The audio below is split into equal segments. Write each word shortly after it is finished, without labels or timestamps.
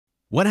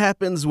What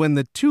happens when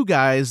the two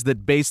guys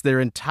that base their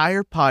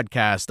entire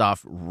podcast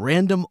off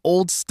random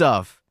old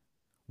stuff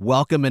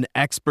welcome an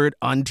expert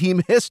on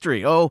team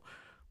history? Oh,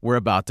 we're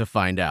about to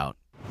find out.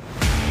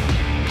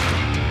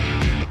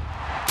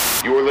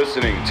 You're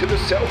listening to the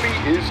Selby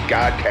is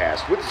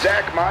Godcast with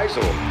Zach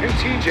Meisel and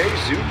TJ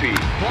Zuppi.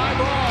 Fly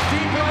ball,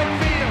 deep right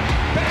field.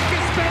 Back is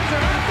Spencer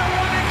at the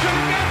one and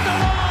two, get the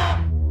wall.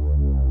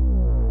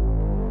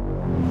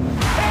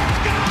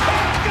 It's gone!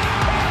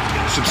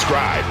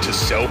 Subscribe to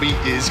Selby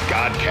is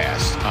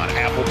Godcast on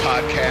Apple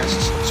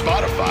Podcasts,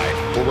 Spotify,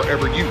 or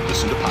wherever you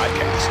listen to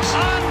podcasts.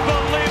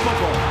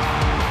 Unbelievable.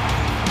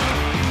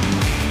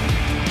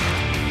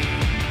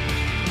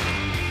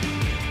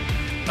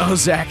 Oh,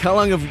 Zach, how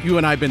long have you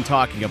and I been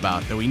talking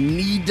about that we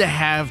need to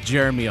have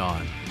Jeremy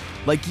on?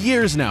 Like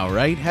years now,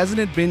 right? Hasn't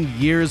it been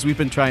years we've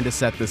been trying to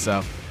set this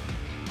up?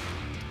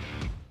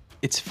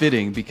 It's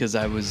fitting because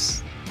I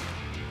was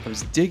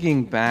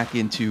digging back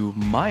into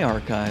my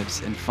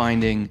archives and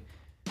finding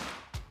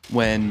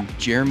when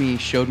Jeremy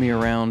showed me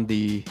around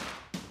the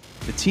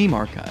team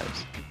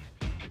archives,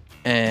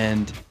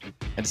 and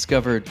I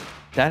discovered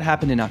that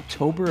happened in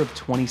October of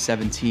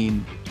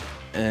 2017,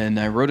 and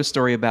I wrote a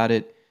story about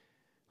it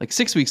like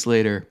 6 weeks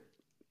later.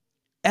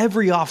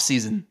 Every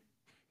offseason,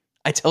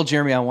 I tell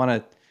Jeremy I want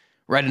to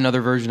write another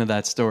version of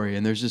that story,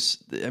 and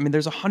there's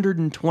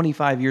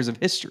 125 years of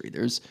history.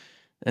 There's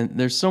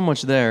so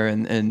much there,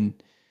 and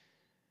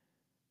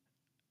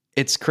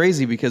it's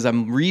crazy because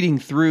I'm reading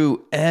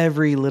through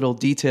every little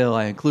detail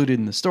I included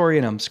in the story,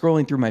 and I'm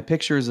scrolling through my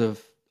pictures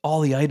of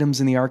all the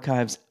items in the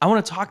archives. I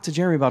want to talk to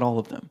Jeremy about all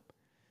of them.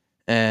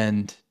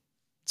 And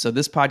so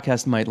this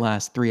podcast might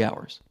last 3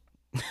 hours.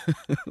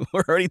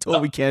 We're already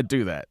told we can't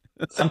do that.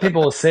 Some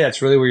people will say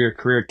that's really where your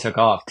career took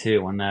off,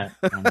 too, when that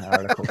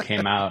article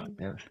came out.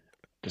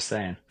 Just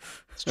saying.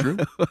 It's true.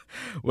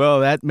 Well,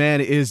 that man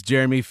is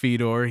Jeremy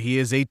Feador. He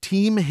is a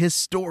team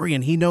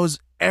historian. He knows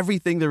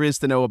everything there is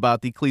to know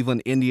about the Cleveland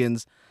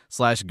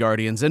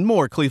Indians/Guardians and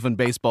more Cleveland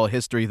baseball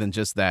history than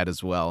just that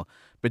as well.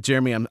 But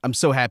Jeremy, I'm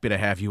so happy to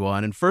have you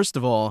on. And first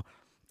of all,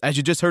 as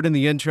you just heard in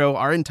the intro,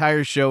 our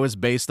entire show is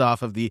based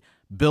off of the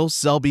Bill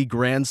Selby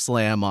Grand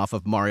Slam off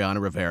of Mariano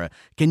Rivera.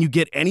 Can you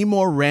get any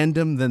more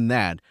random than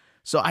that?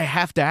 So I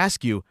have to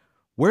ask you,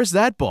 where's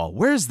that ball?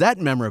 Where's that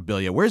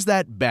memorabilia? Where's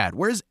that bat?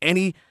 Where's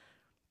any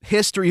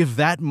history of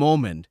that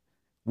moment?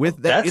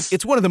 With that,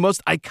 it's one of the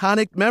most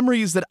iconic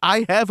memories that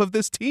I have of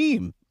this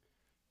team.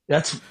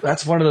 That's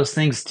one of those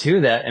things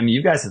too that, I mean,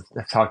 you guys have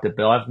talked to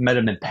Bill. I've met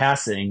him in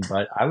passing,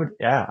 but I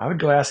would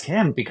go ask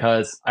him,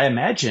 because I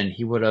imagine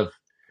he would have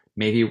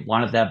maybe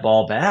wanted that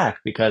ball back,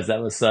 because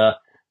that was that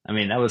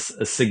was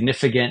a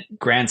significant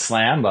grand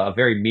slam, a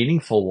very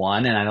meaningful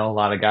one, and I know a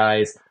lot of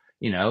guys,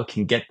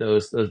 can get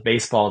those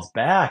baseballs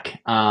back.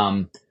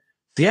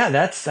 So yeah,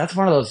 that's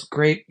one of those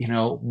great,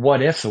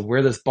 what ifs of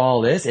where this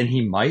ball is, and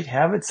he might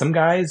have it. Some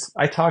guys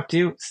I talked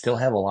to still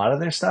have a lot of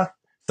their stuff.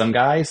 Some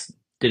guys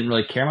didn't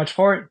really care much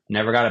for it,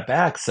 never got it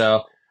back.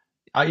 So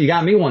you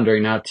got me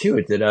wondering now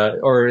too.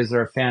 Or is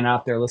there a fan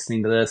out there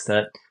listening to this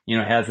that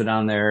has it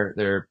on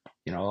their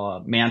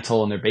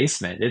mantle in their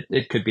basement?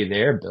 It could be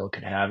there. Bill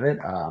could have it.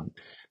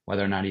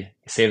 Whether or not he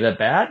saved that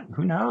bat,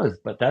 who knows?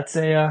 But that's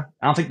I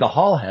don't think the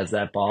Hall has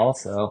that ball,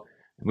 so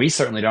we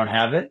certainly don't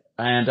have it.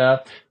 And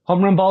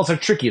home run balls are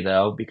tricky,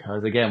 though,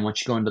 because, again,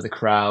 once you go into the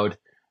crowd,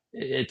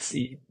 it's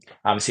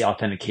obviously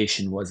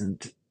authentication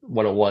wasn't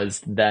what it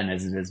was then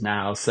as it is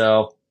now.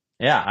 So,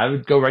 yeah, I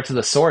would go right to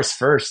the source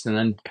first and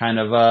then kind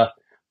of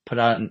put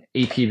out an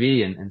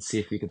APV and see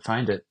if you could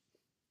find it.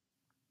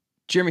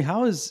 Jeremy,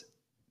 how is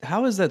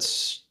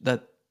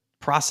that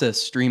process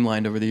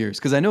streamlined over the years?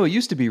 Because I know it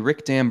used to be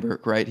Rick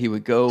Damberg, right? He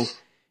would go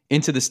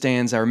into the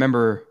stands. I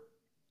remember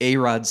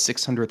A-Rod's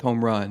 600th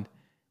home run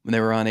when they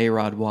were on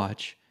A-Rod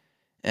watch.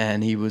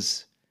 And he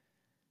was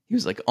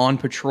like on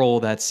patrol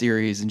that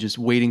series and just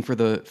waiting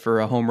for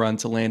a home run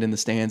to land in the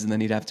stands, and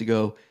then he'd have to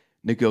go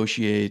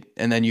negotiate,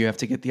 and then you have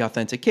to get the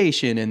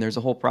authentication, and there's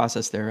a whole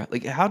process there.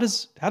 Like how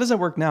does that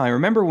work now? I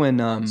remember when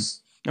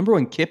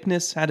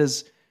Kipnis had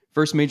his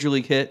first major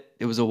league hit.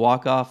 It was a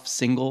walk-off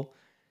single,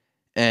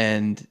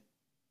 and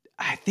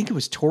I think it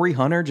was Torrey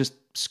Hunter just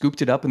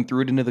scooped it up and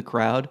threw it into the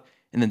crowd,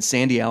 and then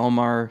Sandy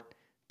Alomar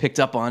picked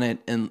up on it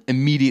and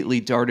immediately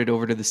darted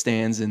over to the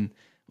stands and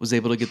was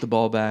able to get the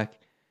ball back.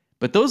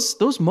 But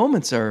those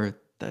moments there's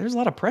a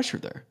lot of pressure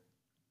there.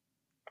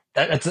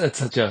 That's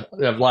such a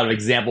lot of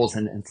examples,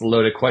 and it's a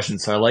loaded question,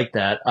 so I like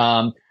that.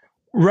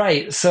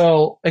 Right.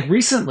 So like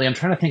recently, I'm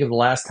trying to think of the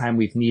last time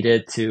we've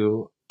needed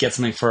to get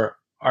something for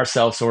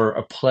ourselves or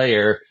a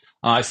player.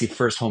 Obviously,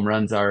 first home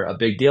runs are a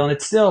big deal, and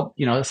it's still,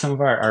 some of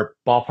our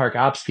ballpark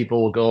ops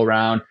people will go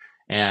around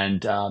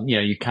and,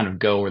 you kind of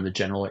go where the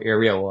general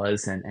area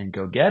was and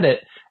go get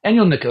it. And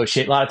you'll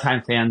negotiate. A lot of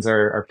time fans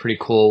are pretty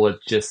cool with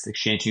just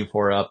exchanging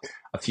for a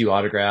few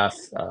autograph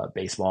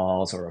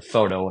baseballs or a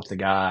photo with the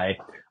guy.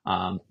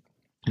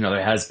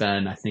 There has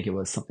been, I think it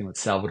was something with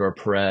Salvador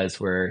Perez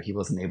where he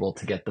wasn't able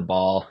to get the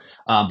ball.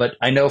 But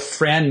I know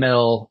Fran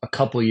Mill a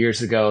couple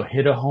years ago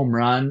hit a home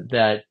run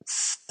that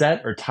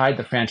set or tied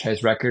the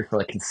franchise record for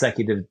like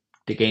consecutive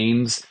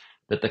games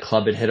that the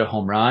club had hit a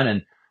home run,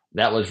 and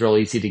that was real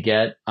easy to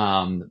get.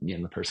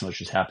 The person was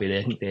just happy.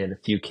 They had a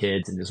few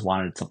kids and just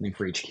wanted something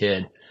for each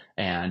kid.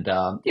 And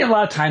a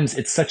lot of times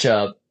it's such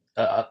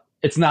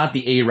it's not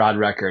the A-Rod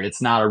record.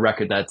 It's not a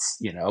record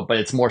that's, but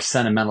it's more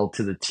sentimental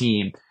to the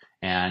team.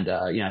 And,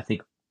 I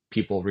think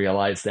people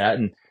realize that.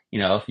 And,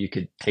 if you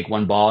could take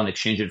one ball and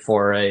exchange it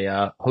for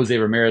a Jose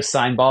Ramirez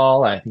signed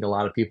ball, I think a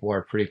lot of people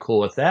are pretty cool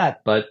with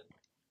that. But,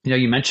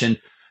 you mentioned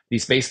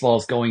these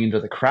baseballs going into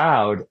the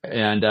crowd,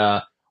 and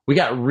we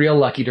got real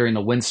lucky during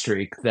the win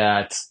streak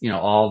that,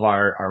 all of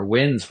our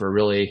wins were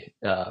really,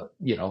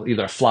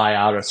 either a fly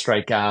out or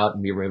strike out,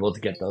 and we were able to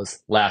get those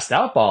last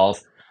out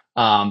balls.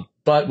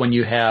 But when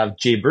you have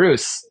Jay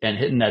Bruce and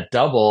hitting that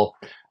double,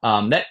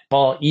 that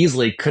ball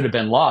easily could have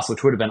been lost,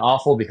 which would have been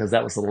awful because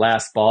that was the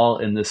last ball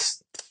in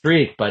this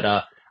streak. But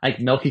I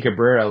think Melky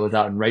Cabrera was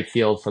out in right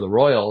field for the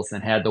Royals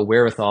and had the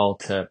wherewithal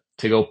to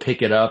go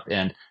pick it up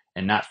and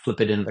not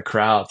flip it into the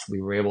crowd. So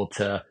we were able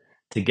to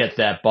get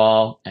that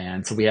ball.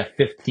 And so we have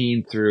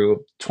 15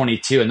 through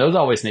 22. And those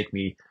always make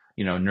me,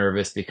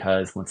 nervous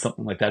because when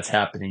something like that's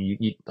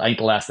happening, I think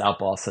the last out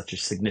ball is such a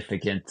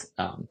significant,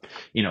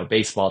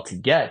 baseball to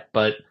get.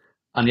 But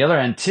on the other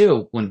end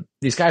too, when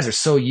these guys are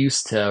so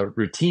used to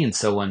routine.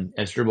 So when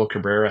Asdrubal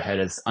Cabrera had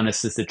his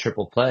unassisted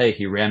triple play,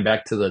 he ran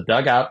back to the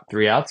dugout,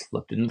 3 outs,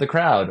 flipped it into the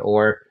crowd.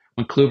 Or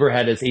when Kluber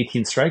had his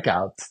 18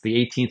 strikeouts, the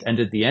 18th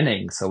ended the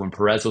inning. So when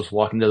Perez was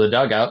walking to the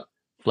dugout,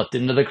 flipped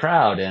it into the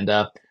crowd. And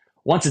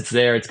once it's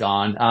there, it's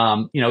gone.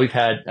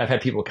 I've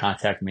had people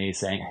contact me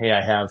saying, "Hey,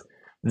 I have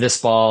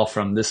this ball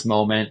from this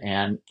moment,"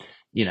 and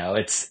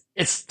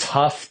it's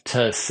tough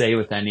to say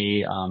with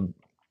any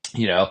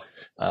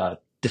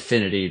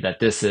definity that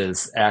this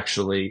is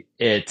actually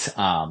it.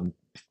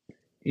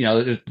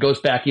 It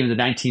goes back even to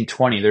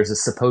 1920. There's a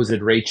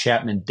supposed Ray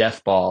Chapman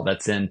death ball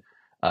that's in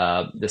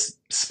this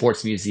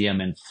sports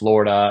museum in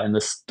Florida, and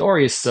the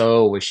story is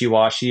so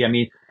wishy-washy. I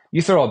mean,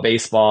 you throw a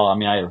baseball. I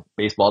mean, I have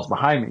baseballs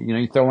behind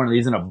me. You throw one of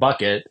these in a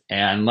bucket,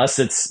 and unless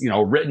it's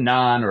written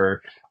on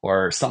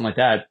or something like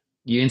that,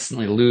 you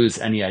instantly lose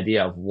any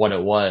idea of what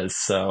it was.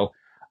 So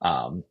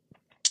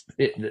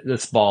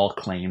this ball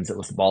claims it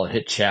was the ball that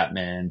hit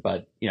Chapman,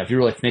 but if you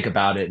really think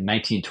about it, in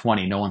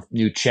 1920, no one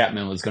knew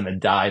Chapman was going to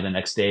die the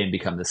next day and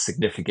become this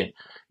significant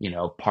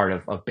part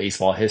of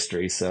baseball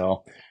history.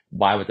 So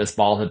why would this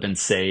ball have been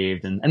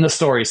saved? And the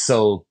story is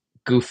so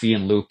goofy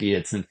and loopy,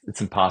 it's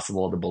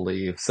impossible to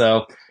believe.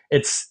 So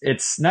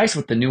it's nice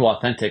with the new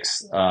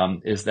Authentics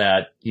is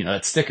that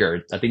that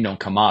sticker, I think, don't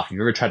come off. If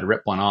you ever tried to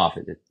rip one off,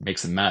 it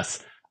makes a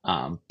mess.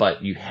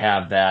 But you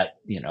have that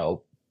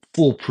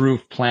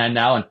foolproof plan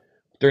now. And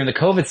during the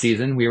COVID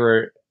season, we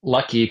were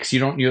lucky because you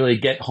don't really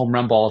get home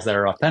run balls that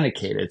are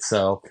authenticated.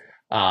 So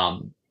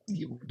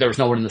there was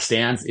no one in the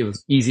stands. It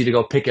was easy to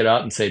go pick it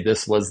up and say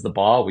this was the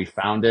ball. We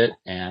found it,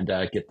 and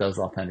get those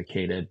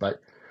authenticated. But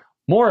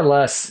more or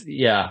less,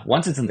 yeah,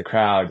 once it's in the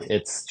crowd,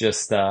 it's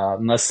just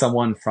unless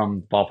someone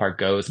from the ballpark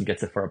goes and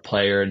gets it for a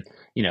player, and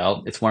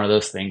it's one of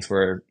those things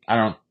where I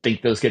don't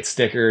think those get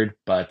stickered,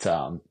 but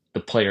the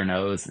player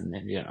knows, and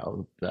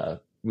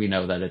we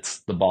know that it's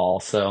the ball.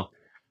 So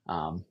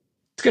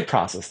it's a good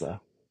process, though.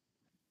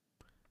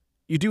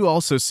 You do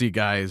also see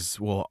guys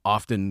will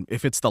often,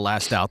 if it's the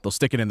last out, they'll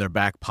stick it in their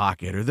back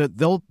pocket, or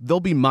they'll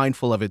be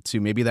mindful of it too.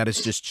 Maybe that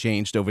has just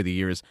changed over the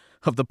years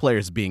of the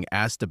players being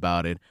asked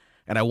about it.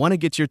 And I want to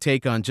get your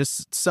take on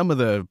just some of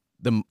the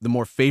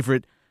more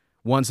favorite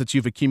ones that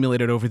you've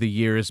accumulated over the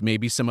years,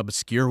 maybe some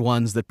obscure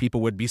ones that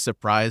people would be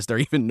surprised or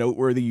even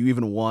noteworthy you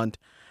even want.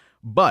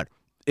 But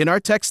in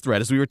our text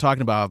thread, as we were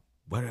talking about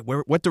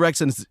what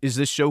direction is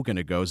this show going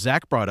to go,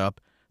 Zach brought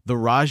up the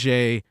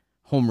Rajay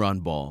home run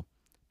ball.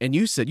 And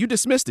you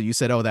dismissed it. You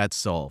said, oh, that's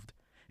solved.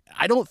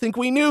 I don't think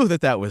we knew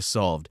that was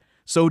solved.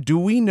 So do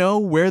we know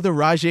where the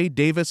Rajay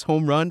Davis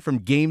home run from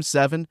Game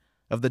 7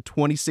 of the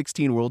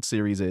 2016 World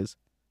Series is?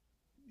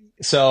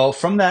 So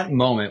from that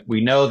moment,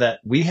 we know that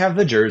we have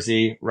the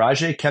jersey.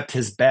 Rajay kept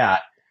his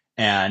bat.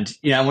 And,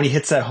 when he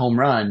hits that home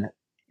run,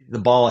 the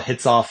ball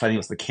hits off, I think it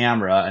was the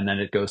camera, and then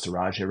it goes to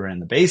Rajay running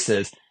the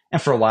bases.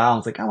 And for a while, I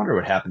was like, I wonder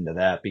what happened to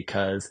that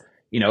because,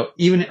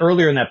 even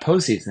earlier in that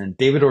postseason,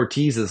 David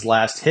Ortiz's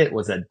last hit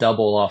was that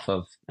double off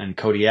of and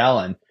Cody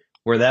Allen.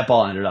 Where that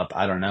ball ended up,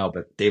 I don't know.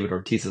 But David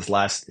Ortiz's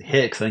last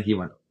hit, because I think he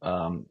went,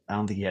 I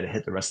don't think he had a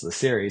hit the rest of the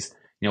series.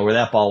 Where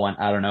that ball went,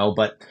 I don't know.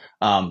 But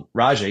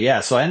Rajay, yeah.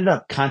 So I ended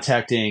up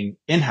contacting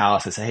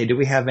in-house. I said, hey, do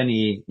we have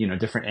any,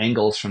 different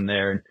angles from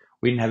there? And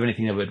we didn't have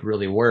anything that would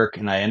really work.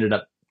 And I ended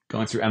up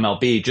going through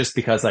MLB just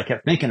because I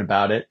kept thinking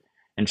about it.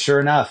 And sure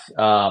enough,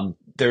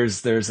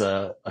 there's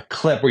a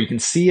clip where you can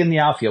see in the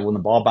outfield when the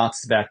ball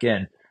bounces back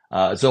in,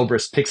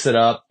 Zobrist picks it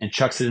up and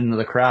chucks it into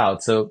the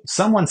crowd. So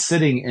someone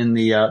sitting in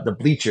the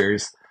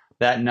bleachers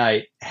that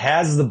night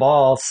has the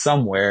ball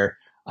somewhere.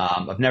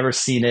 I've never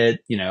seen it,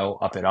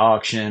 up at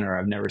auction, or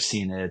I've never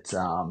seen it,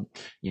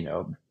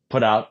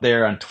 put out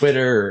there on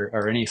Twitter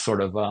or any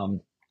sort of,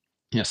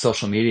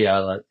 social media.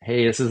 Like,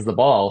 hey, this is the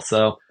ball.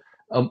 So,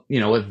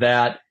 with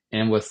that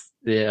and with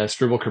the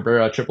Struble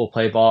Cabrera triple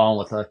play ball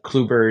with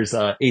Kluber's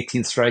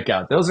 18th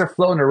strikeout. Those are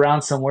floating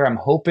around somewhere. I'm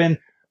hoping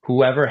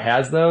whoever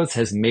has those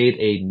has made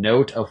a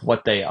note of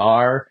what they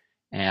are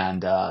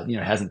and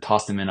hasn't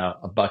tossed them in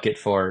a bucket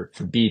for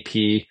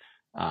BP.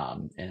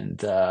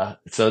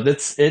 So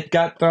it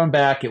got thrown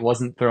back. It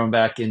wasn't thrown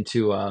back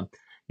into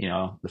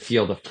the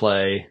field of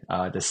play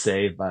to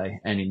save by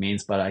any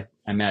means. But I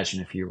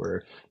imagine if you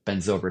were Ben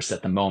Zobrist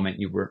at the moment,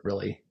 you weren't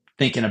really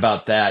thinking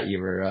about that. You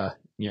were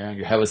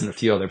your head was in a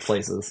few other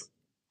places.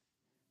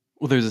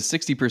 Well, there's a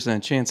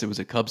 60% chance it was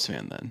a Cubs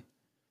fan then.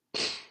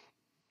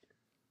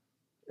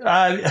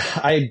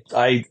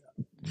 I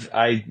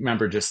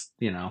remember just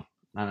not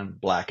a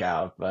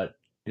blackout, but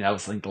that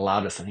was like the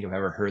loudest I think I've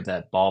ever heard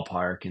that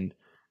ballpark, and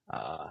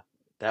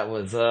that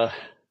was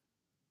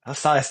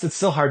it's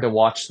still hard to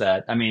watch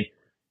that. I mean,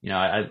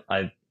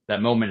 I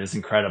that moment is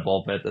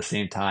incredible, but at the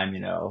same time,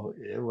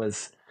 it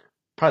was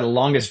probably the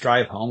longest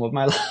drive home of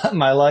my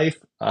my life.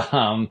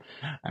 I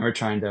remember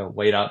trying to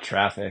wait out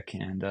traffic,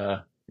 and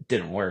it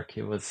didn't work.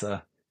 It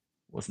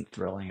wasn't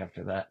thrilling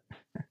after that.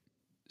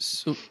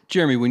 So,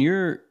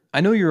 Jeremy, I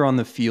know you're on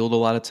the field a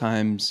lot of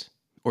times,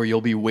 or you'll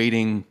be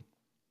waiting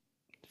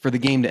for the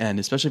game to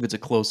end, especially if it's a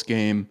close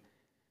game,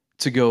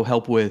 to go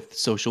help with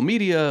social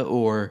media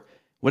or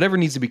whatever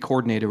needs to be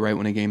coordinated right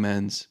when a game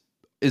ends.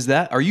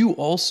 Are you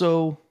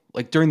also,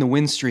 like during the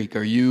win streak,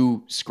 are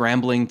you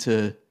scrambling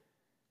to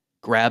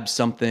grab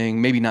something,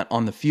 maybe not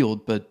on the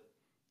field, but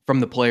from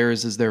the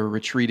players as they're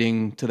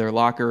retreating to their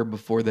locker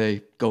before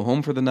they go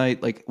home for the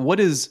night? Like,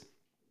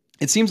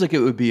 it seems like it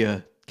would be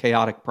a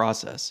chaotic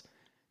process,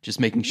 just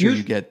making sure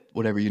you get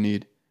whatever you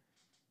need.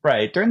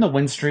 Right. During the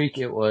win streak,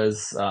 it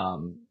was,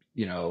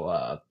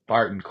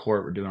 Bart and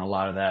Court were doing a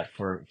lot of that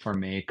for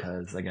me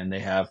because, again, they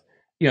have,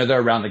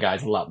 they're around the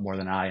guys a lot more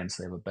than I am,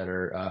 so they have a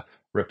better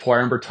rapport. I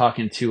remember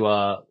talking to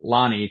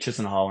Lonnie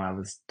Chisenhall when I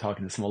was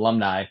talking to some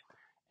alumni,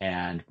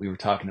 and we were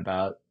talking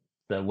about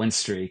the win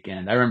streak.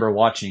 And I remember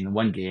watching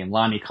one game,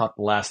 Lonnie caught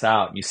the last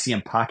out, and you see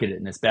him pocket it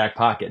in his back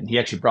pocket. And he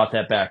actually brought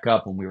that back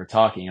up when we were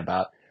talking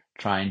about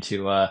trying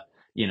to,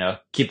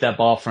 keep that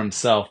ball for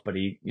himself. But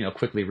he,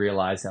 quickly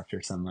realized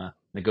after some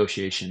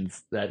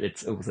negotiations that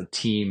it was a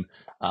team,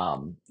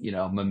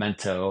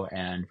 memento,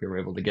 and we were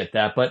able to get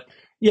that. But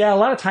yeah, a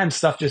lot of times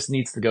stuff just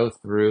needs to go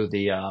through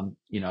the,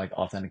 like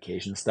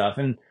authentication stuff.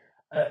 And,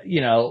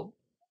 a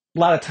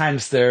lot of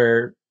times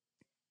there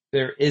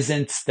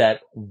isn't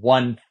that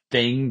one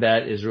thing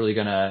that is really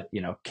going to,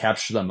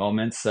 capture the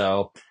moment.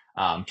 So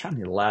I'm trying to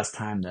think the last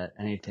time that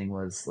anything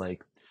was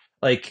like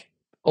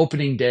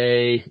opening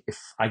day, if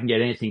I can get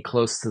anything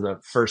close to the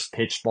first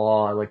pitch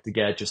ball, I like to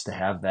get just to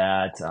have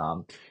that.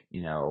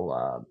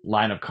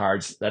 Lineup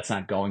cards, that's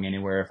not going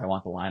anywhere if I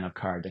want the lineup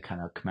card to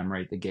kind of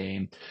commemorate the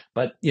game.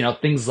 But,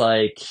 things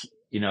like,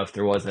 if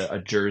there was a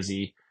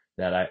jersey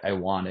that I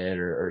wanted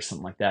or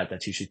something like that,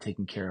 that's usually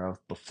taken care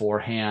of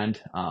beforehand.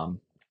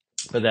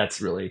 But that's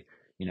really,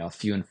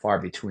 few and far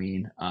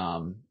between.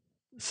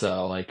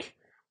 So like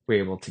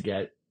we're able to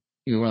get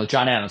the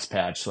John Adams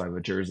patch. So I have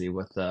a jersey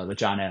with the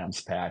John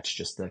Adams patch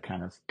just to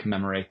kind of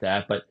commemorate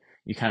that. But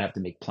you kind of have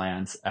to make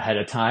plans ahead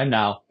of time.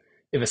 Now,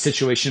 if a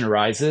situation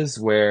arises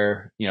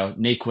where,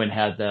 Naquin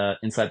had the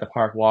inside the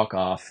park walk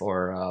off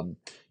or,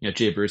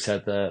 Jay Bruce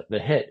had the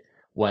hit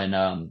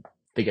when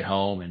they get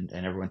home and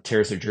everyone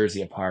tears their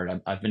jersey apart.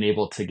 I've been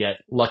able to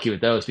get lucky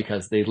with those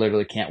because they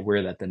literally can't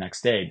wear that the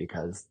next day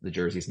because the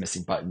jersey's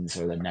missing buttons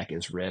or the neck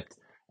is ripped.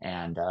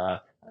 And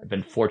I've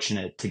been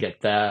fortunate to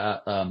get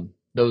that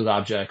those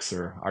objects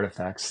or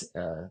artifacts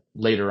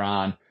later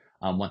on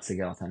once they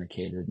get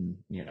authenticated and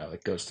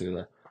it goes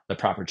through the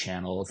proper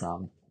channels.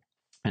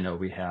 I know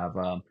we have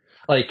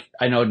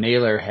I know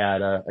Naylor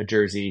had a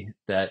jersey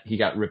that he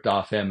got ripped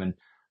off him and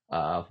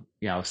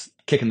was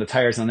kicking the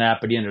tires on that,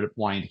 but he ended up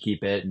wanting to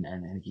keep it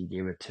and he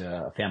gave it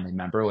to a family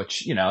member,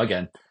 which,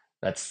 again,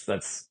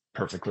 that's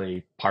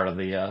perfectly part of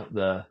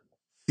the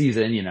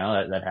season,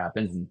 that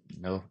happens and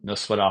no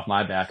sweat off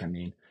my back. I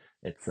mean,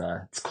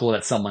 it's cool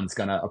that someone's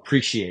going to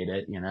appreciate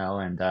it,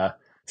 and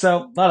so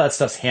a lot of that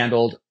stuff's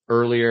handled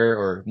earlier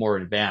or more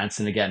advanced.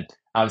 And again,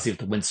 obviously with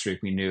the win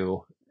streak, we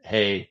knew,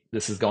 hey,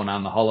 this is going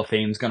on. The Hall of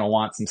Fame's going to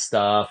want some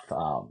stuff.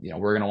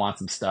 We're going to want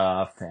some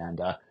stuff. And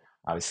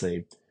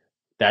obviously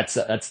that's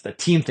the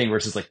team thing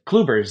versus like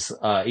Kluber's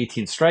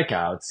 18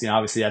 strikeouts.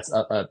 Obviously that's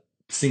a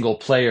single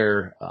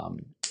player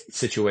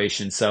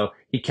situation. So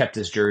he kept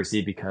his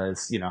jersey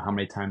because, how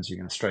many times are you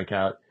going to strike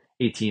out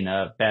 18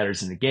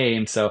 batters in a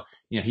game? So,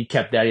 he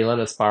kept that. He let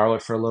us borrow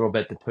it for a little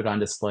bit to put on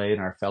display in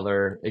our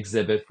Feller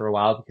exhibit for a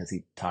while because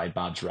he tied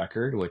Bob's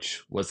record,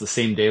 which was the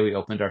same day we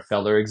opened our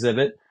Feller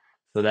exhibit.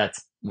 So that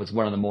was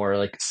one of the more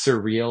like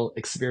surreal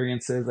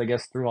experiences, I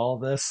guess, through all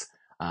of this.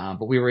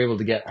 But we were able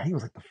to get, I think it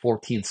was like the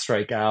 14th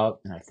strikeout,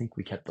 and I think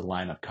we kept the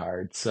lineup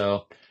card.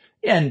 So,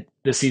 and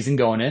the season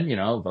going in,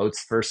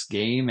 Vogt's first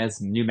game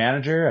as new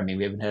manager. I mean,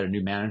 we haven't had a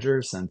new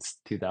manager since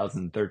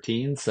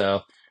 2013.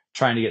 So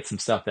trying to get some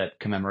stuff that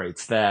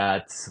commemorates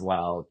that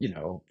while,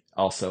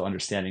 also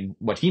understanding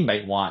what he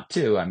might want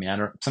too. I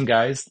mean, some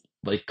guys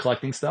like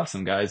collecting stuff,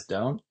 some guys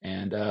don't.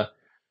 And,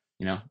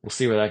 we'll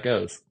see where that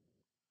goes.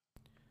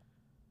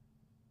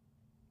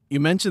 You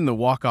mentioned the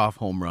walk-off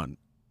home run,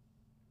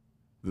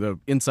 the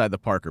inside the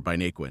Parker by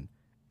Naquin.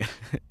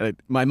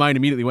 My mind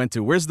immediately went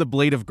to, where's the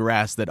blade of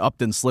grass that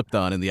Upton slipped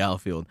on in the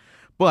outfield?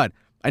 But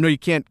I know you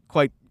can't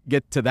quite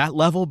get to that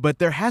level, but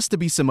there has to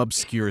be some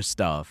obscure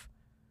stuff.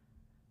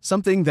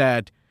 Something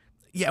that,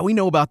 yeah, we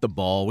know about the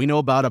ball, we know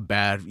about a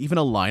bat, even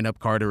a lineup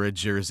card or a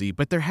jersey,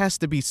 but there has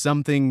to be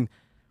something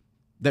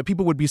that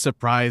people would be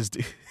surprised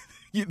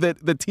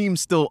that the team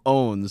still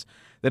owns,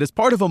 that is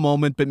part of a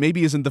moment, but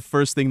maybe isn't the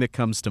first thing that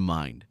comes to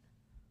mind.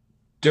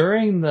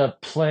 During the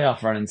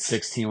playoff run in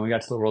 16, when we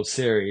got to the World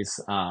Series,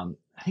 I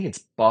think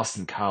it's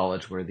Boston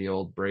College where the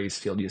old Braves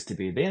field used to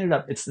be. They ended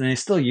up, and they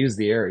still use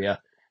the area.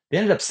 They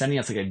ended up sending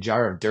us like a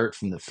jar of dirt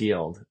from the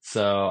field.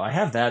 So I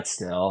have that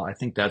still. I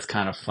think that's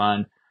kind of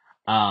fun.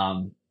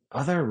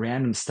 Other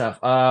random stuff.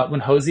 When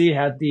Hosey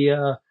had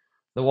the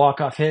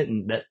walk-off hit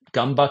and that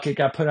gum bucket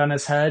got put on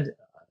his head,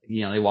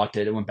 they walked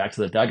it, went back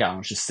to the dugout and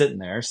was just sitting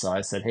there. So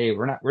I said, hey,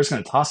 we're just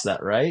going to toss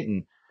that, right?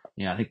 And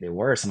I think they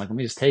were. So I'm like, let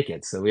me just take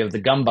it. So we have the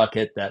gum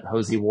bucket that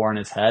Hosey wore on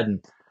his head,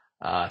 and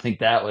I think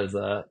that was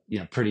a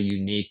pretty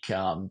unique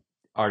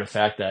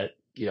artifact that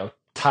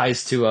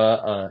ties to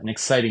an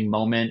exciting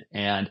moment,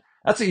 and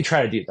that's what you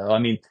try to do. Though I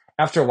mean,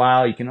 after a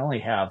while, you can only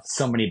have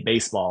so many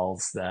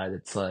baseballs that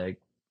it's like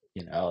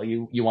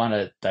you want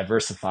to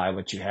diversify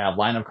what you have.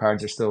 Lineup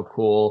cards are still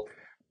cool,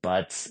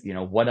 but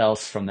what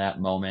else from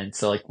that moment?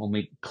 So like when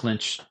we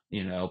clinch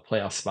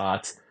playoff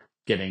spots,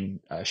 getting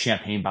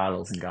champagne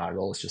bottles and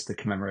goggles just to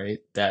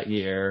commemorate that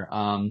year.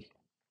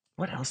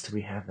 What else do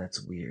we have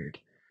that's weird?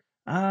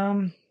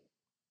 I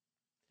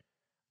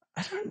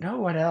don't know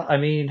what else. I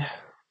mean,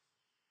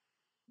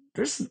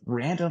 there's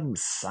random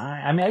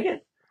sign. I mean, I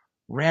get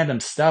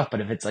random stuff,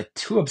 but if it's like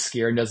too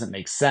obscure and doesn't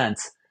make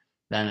sense,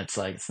 then it's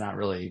like it's not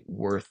really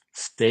worth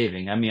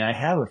saving. I mean, I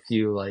have a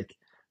few like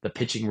the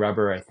pitching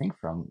rubber, I think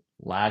from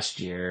last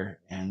year,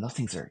 and those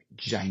things are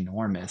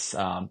ginormous.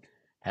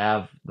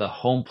 Have the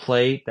home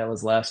plate that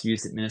was last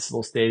used at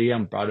Municipal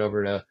Stadium brought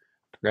over to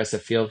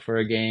Progressive Field for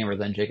a game, or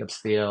then Jacobs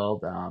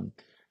Field.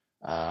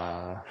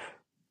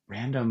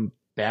 Random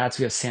bats.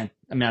 We have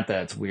I mean, not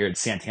that it's weird.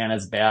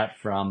 Santana's bat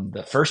from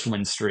the first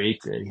win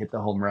streak. He hit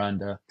the home run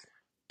to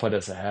put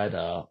us ahead.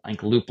 I think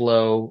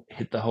Luplo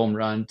hit the home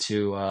run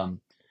to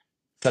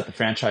set the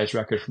franchise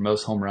record for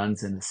most home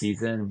runs in the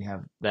season. We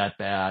have that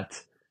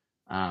bat.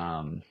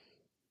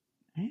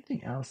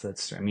 Anything else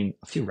I mean,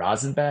 a few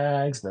rosin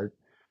bags, but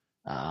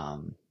how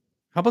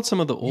about some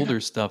of the older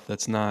stuff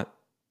that's not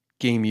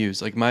game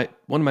used? Like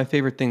one of my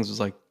favorite things was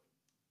like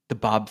the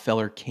Bob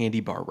Feller candy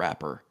bar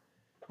wrapper,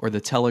 or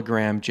the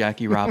telegram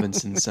Jackie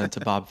Robinson sent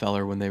to Bob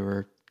Feller when they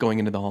were going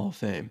into the Hall of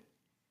Fame.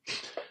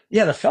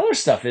 Yeah, the Feller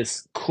stuff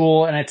is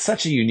cool, and it's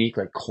such a unique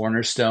like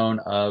cornerstone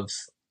of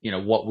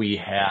what we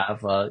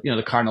have.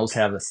 The Cardinals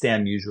have the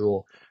Stan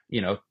Musial,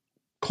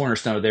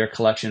 cornerstone of their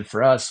collection.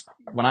 For us,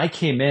 when I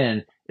came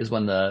in, is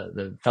when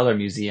the Feller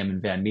Museum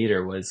in Van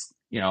Meter was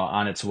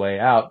on its way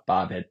out.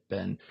 Bob had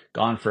been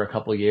gone for a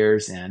couple of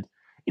years, and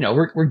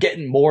we're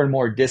getting more and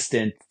more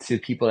distant to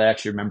people that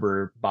actually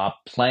remember Bob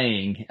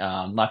playing.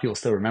 A lot of people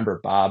still remember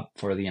Bob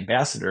for the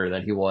ambassador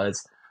that he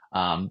was.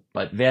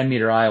 But Van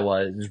Meter,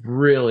 Iowa is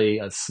really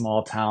a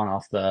small town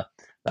off the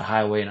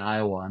highway in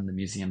Iowa, and the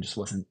museum just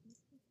wasn't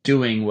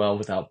doing well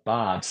without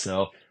Bob.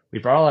 So we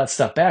brought all that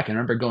stuff back. And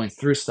I remember going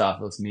through stuff.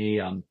 It was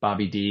me,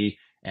 Bobby D,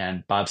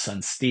 and Bob's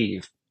son,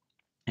 Steve.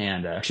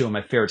 And actually, one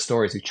of my favorite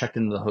stories, we checked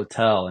into the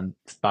hotel, and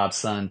Bob's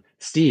son,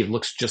 Steve,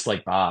 looks just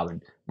like Bob.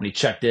 And when he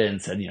checked in,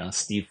 said,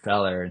 Steve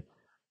Feller. And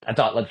I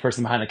thought like the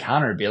person behind the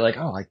counter would be like,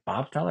 oh, like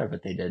Bob Feller,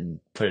 but they didn't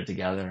put it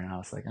together. And I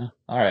was like, oh,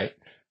 all right.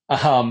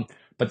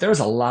 But there was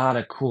a lot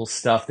of cool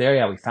stuff there.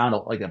 Yeah, we found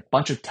a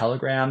bunch of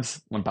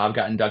telegrams when Bob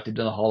got inducted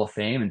to the Hall of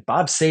Fame. And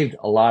Bob saved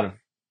a lot of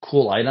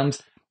cool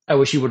items. I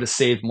wish he would have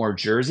saved more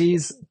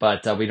jerseys,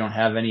 but we don't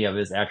have any of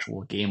his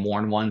actual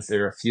game-worn ones.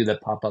 There are a few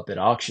that pop up at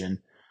auction.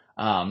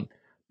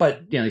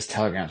 But these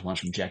telegrams, one's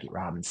from Jackie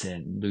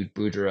Robinson, Luke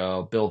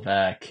Boudreau, Bill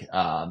Veeck.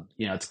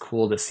 It's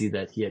cool to see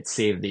that he had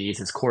saved these.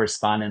 His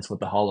correspondence with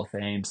the Hall of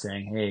Fame,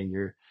 saying, "Hey,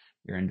 you're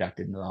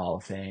inducted into the Hall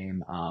of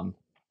Fame."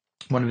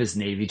 One of his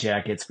Navy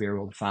jackets we were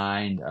able to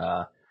find.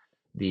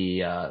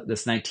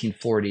 This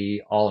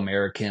 1940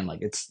 All-American,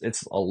 like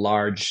it's a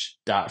large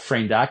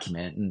frame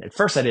document. And at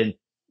first, I didn't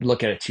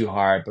look at it too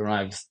hard, but when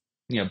I was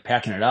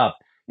packing it up,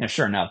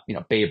 sure enough,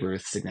 Babe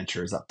Ruth's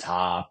signature is up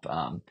top.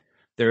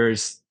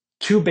 There's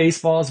two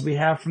baseballs we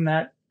have from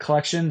that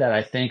collection that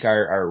I think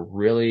are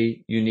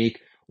really unique.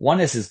 One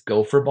is his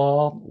gopher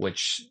ball,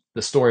 which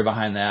the story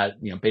behind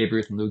that, Babe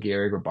Ruth and Lou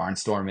Gehrig were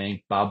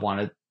barnstorming. Bob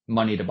wanted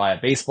money to buy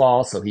a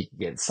baseball so he could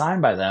get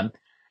signed by them.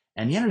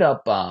 And he ended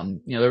up,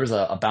 there was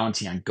a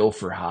bounty on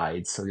gopher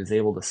hides. So he was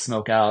able to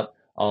smoke out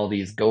all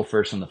these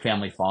gophers from the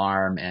family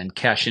farm and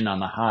cash in on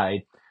the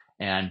hide,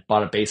 and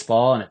bought a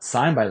baseball, and it's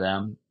signed by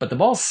them. But the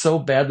ball's so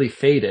badly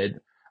faded,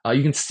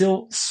 you can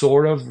still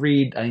sort of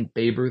read, I think,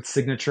 Babe Ruth's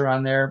signature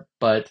on there,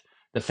 but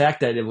the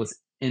fact that it was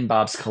in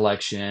Bob's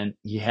collection,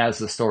 he has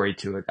the story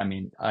to it. I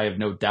mean, I have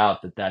no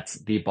doubt that that's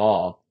the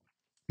ball.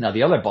 Now,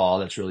 the other ball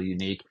that's really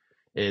unique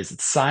is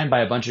it's signed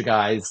by a bunch of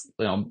guys,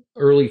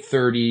 early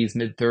 30s,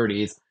 mid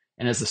 30s.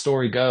 And as the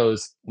story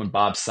goes, when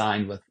Bob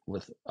signed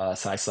with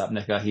Cy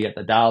Slapnicka, he got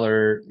the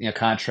dollar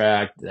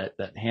contract,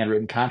 that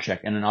handwritten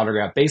contract, and an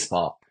autographed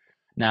baseball.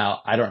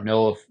 Now, I don't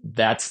know if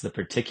that's the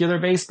particular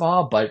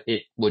baseball, but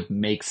it would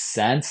make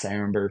sense. I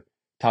remember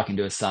talking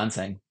to his son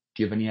saying,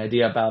 "Do you have any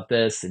idea about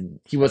this?" And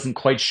he wasn't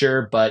quite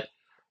sure, but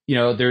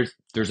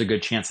there's a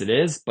good chance it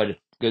is, but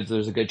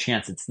there's a good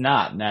chance it's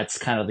not. And that's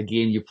kind of the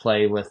game you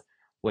play with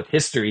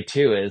history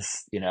too,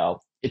 is,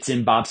 it's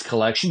in Bob's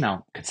collection.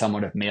 Now, could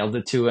someone have mailed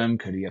it to him?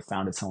 Could he have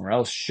found it somewhere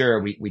else?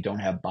 Sure. We don't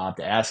have Bob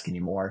to ask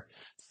anymore.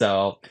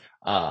 So,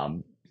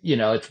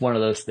 it's one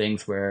of those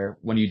things where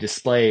when you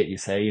display it, you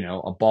say,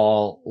 a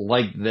ball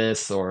like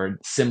this or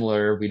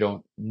similar, we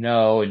don't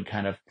know. And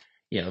kind of,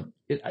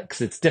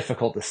 because it's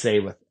difficult to say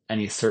with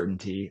any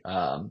certainty,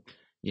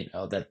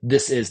 that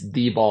this is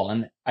the ball.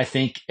 And I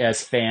think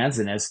as fans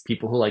and as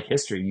people who like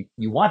history,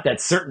 you want that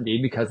certainty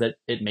because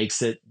it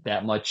makes it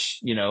that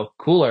much,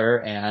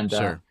 cooler. And,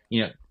 Sure.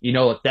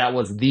 that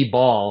was the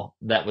ball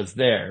that was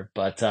there.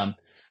 But so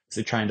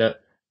trying to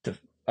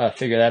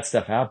figure that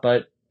stuff out.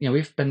 But,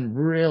 we've been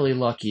really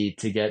lucky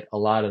to get a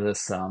lot of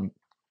this,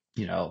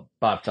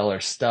 Bob Feller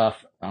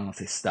stuff. I don't want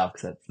to say stuff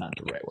because that's not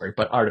the right word,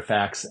 but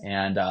artifacts,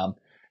 and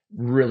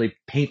really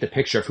paint the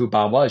picture of who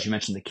Bob was. You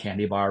mentioned the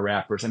candy bar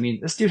wrappers. I mean,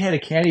 this dude had a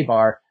candy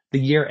bar the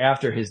year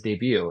after his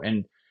debut,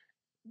 and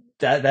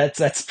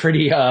that's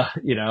pretty.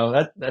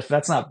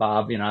 That's not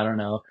Bob. I don't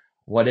know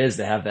what is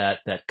to have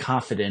that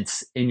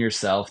confidence in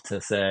yourself to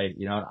say,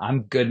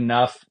 I'm good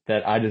enough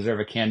that I deserve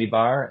a candy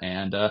bar.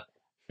 And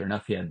sure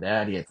enough, he had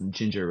that. He had some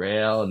ginger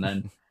ale, and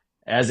then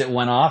as it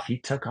went off, he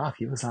took off.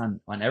 He was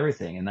on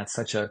everything, and that's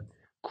such a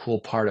cool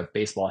part of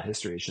baseball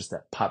history. It's just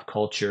that pop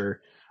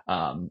culture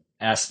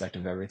aspect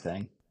of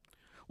everything.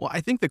 Well,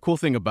 I think the cool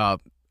thing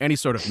about any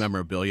sort of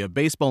memorabilia,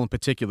 baseball in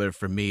particular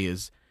for me,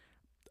 is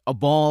a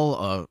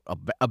ball,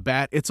 a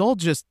bat.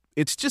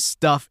 It's just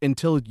stuff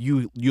until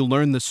you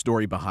learn the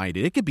story behind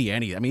it. It could be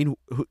any. I mean,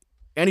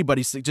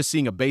 anybody just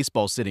seeing a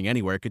baseball sitting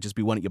anywhere, it could just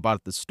be one that you bought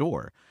at the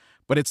store.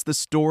 But it's the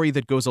story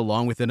that goes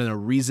along with it and a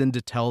reason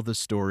to tell the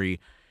story.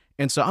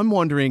 And so I'm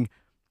wondering,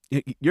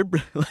 you're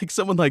like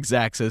someone like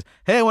Zach says,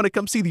 "Hey, I want to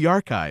come see the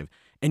archive."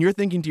 And you're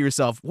thinking to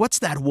yourself, what's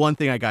that one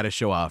thing I got to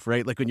show off,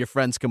 right? Like when your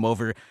friends come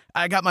over,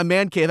 I got my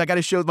man cave. I got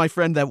to show my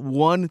friend that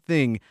one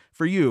thing.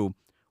 For you,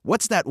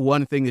 what's that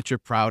one thing that you're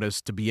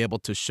proudest to be able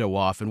to show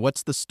off? And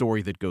what's the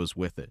story that goes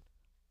with it?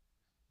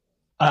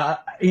 I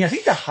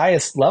think the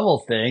highest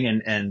level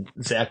thing, and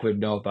Zach would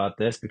know about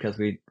this because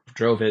we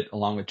drove it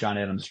along with John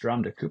Adams'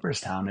 drum to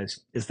Cooperstown,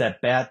 is that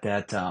bat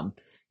that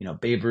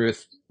Babe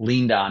Ruth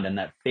leaned on in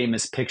that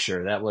famous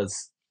picture. That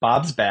was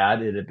Bob's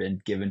bat. It had been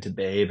given to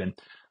Babe, and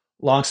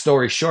long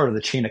story short of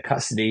the chain of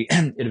custody,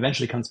 it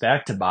eventually comes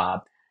back to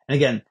Bob. And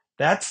again,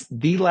 that's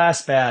the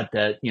last bat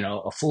that,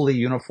 a fully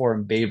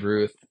uniformed Babe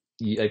Ruth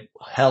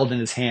held in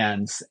his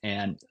hands.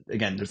 And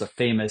again, there's a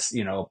famous,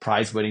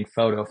 prize winning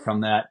photo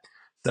from that.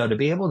 So to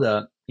be able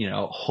to,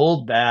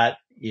 hold that,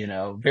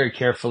 very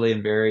carefully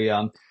and very,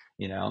 in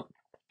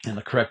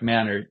the correct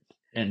manner,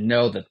 and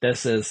know that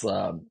this is,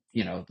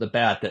 the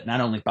bat that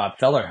not only Bob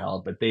Feller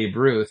held, but Babe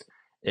Ruth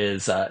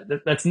is,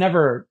 that's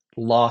never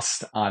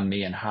lost on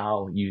me, and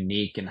how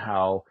unique and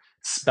how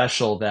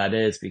special that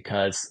is.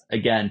 Because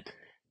again,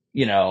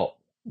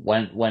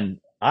 when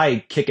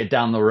I kick it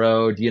down the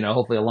road,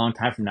 hopefully a long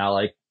time from now,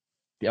 like,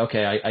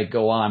 okay, I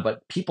go on,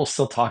 but people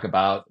still talk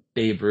about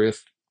Babe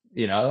Ruth,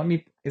 I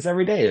mean, it's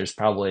every day. There's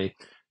probably,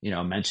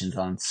 mentions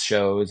on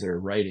shows or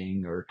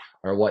writing or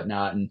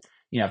whatnot. And,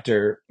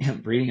 after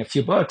reading a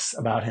few books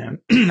about him,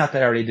 not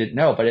that I already didn't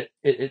know, but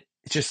it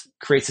just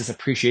creates this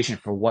appreciation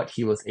for what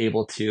he was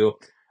able to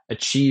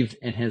achieve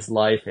in his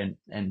life,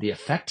 and the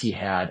effect he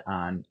had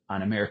on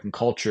American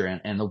culture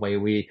and the way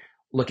we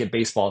look at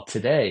baseball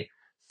today.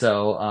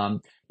 So,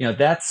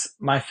 that's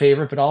my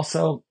favorite, but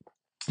also,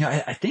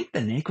 I think the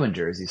Naquin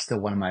jersey is still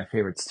one of my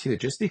favorites too,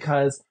 just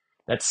because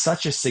that's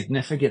such a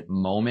significant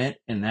moment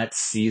in that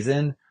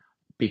season.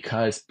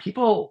 Because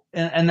people,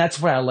 and that's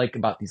what I like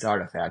about these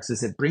artifacts,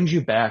 is it brings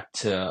you back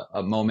to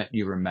a moment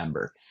you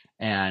remember.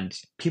 And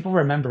people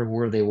remember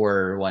where they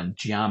were when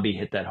Giambi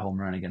hit that home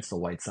run against the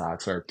White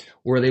Sox, or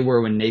where they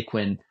were when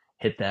Naquin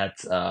hit that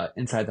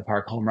inside the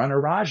park home run,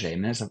 or Rajay. I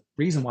mean, there's a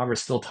reason why we're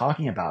still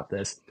talking about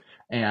this.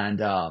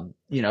 And,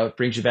 it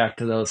brings you back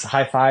to those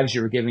high fives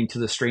you were giving to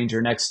the stranger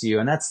next to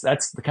you. And that's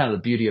the kind of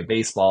the beauty of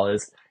baseball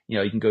is,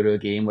 you can go to a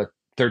game with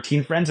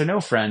 13 friends or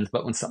no friends,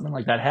 but when something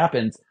like that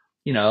happens,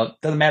 it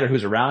doesn't matter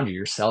who's around you.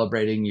 You're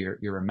celebrating, you're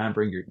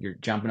remembering, you're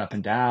jumping up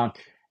and down.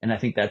 And I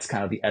think that's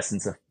kind of the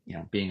essence of,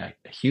 being a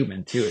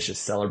human too. It's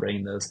just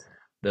celebrating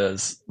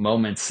those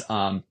moments.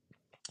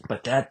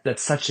 But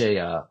that's such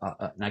an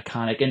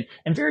iconic,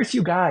 and very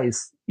few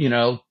guys,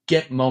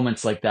 get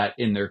moments like that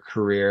in their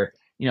career.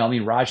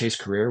 Rajay's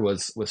career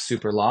was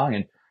super long,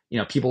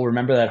 and, people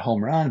remember that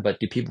home run, but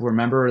do people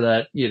remember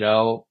that,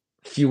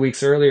 a few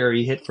weeks earlier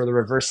he hit for the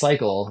reverse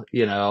cycle,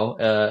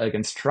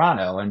 against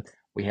Toronto, and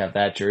we have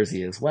that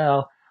jersey as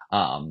well.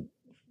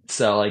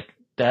 So like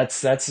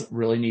that's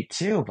really neat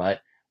too.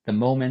 But the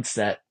moments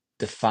that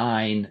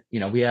define,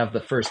 we have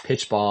the first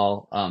pitch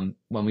ball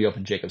when we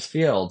opened Jacobs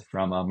Field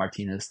from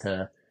Martinez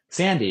to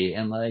Sandy,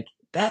 and like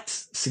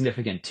that's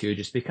significant too,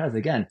 just because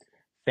again,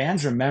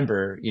 fans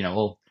remember,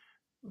 well,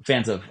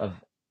 fans of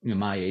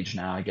my age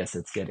now, I guess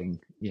it's getting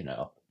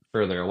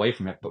further away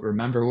from it, but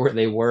remember where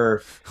they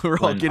were We're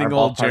all when our getting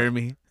old, ballpark.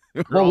 Jeremy.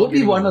 Well, we'll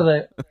be one of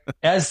the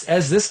as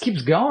this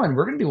keeps going,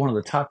 we're going to be one of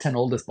the top 10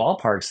 oldest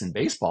ballparks in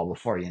baseball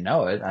before you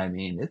know it. I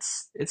mean,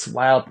 it's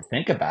wild to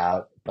think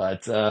about,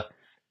 but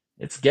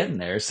it's getting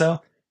there.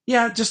 So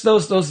yeah, just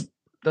those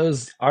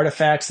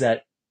artifacts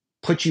that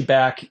put you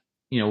back,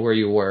 where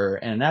you were,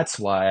 and that's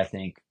why I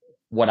think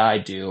what I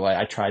do,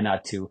 I try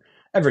not to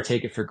ever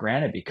take it for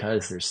granted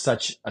because there's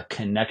such a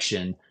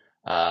connection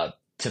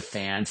to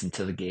fans and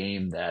to the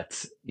game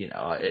that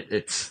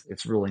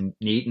it's really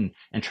neat,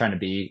 and trying to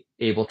be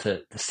able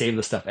to save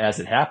the stuff as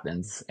it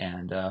happens.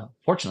 And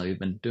fortunately, we've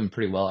been doing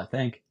pretty well, I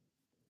think.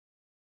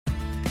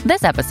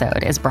 This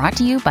episode is brought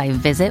to you by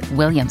Visit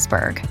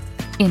Williamsburg.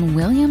 In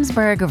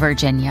Williamsburg,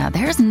 Virginia,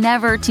 there's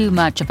never too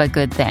much of a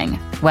good thing.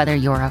 Whether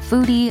you're a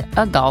foodie,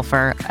 a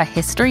golfer, a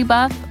history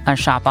buff, a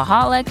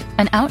shopaholic,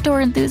 an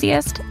outdoor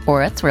enthusiast,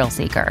 or a thrill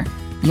seeker,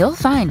 you'll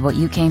find what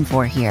you came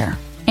for here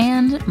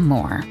and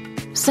more.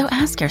 So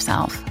ask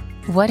yourself,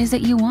 what is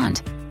it you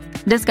want?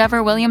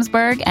 Discover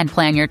Williamsburg and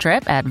plan your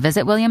trip at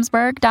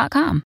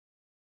visitwilliamsburg.com.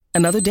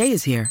 Another day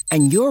is here,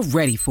 and you're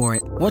ready for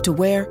it. What to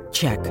wear?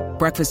 Check.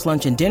 Breakfast,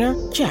 lunch, and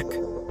dinner? Check.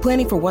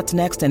 Planning for what's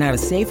next and how to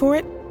save for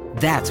it?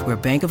 That's where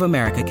Bank of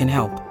America can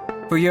help.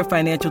 For your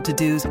financial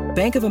to-dos,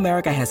 Bank of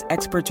America has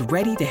experts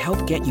ready to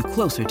help get you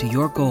closer to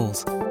your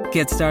goals.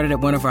 Get started at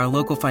one of our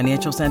local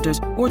financial centers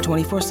or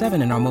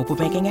 24/7 in our mobile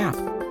banking app.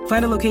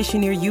 Find a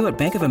location near you at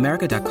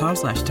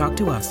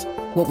bankofamerica.com/talktous.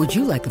 What would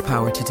you like the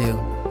power to do?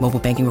 Mobile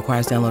banking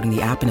requires downloading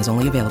the app and is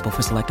only available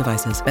for select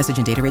devices. Message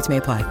and data rates may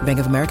apply. Bank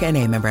of America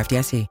N.A., member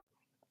FDIC.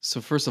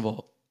 So first of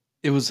all,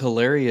 it was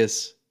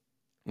hilarious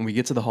when we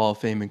get to the Hall of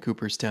Fame in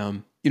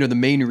Cooperstown. The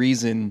main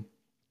reason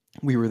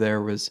we were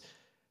there was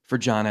for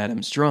John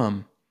Adams'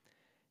 drum.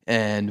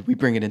 And we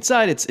bring it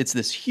inside. It's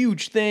this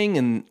huge thing,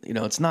 and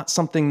it's not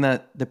something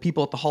that the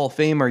people at the Hall of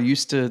Fame are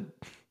used to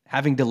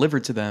having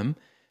delivered to them.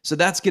 So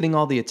that's getting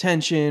all the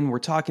attention. We're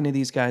talking to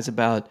these guys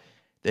about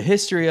the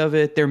history of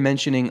it. They're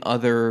mentioning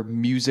other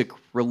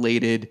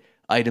music-related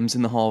items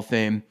in the Hall of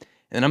Fame.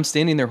 And I'm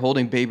standing there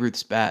holding Babe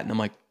Ruth's bat, and I'm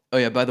like, oh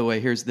yeah, by the way,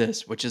 here's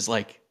this, which is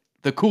like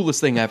the coolest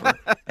thing ever.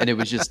 And it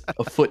was just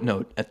a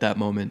footnote at that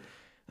moment.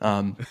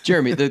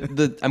 Jeremy,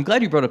 I'm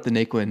glad you brought up the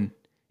Naquin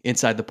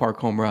inside the park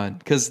home run,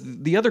 because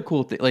the other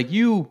cool thing,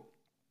 the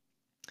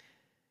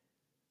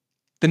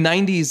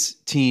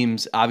 90s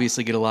teams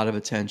obviously get a lot of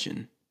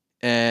attention,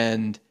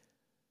 and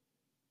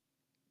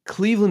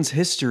Cleveland's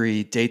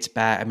history dates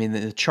back. I mean,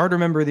 the charter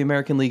member of the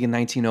American League in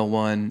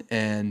 1901,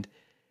 and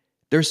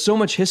there's so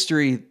much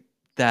history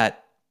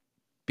that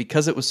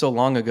because it was so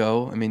long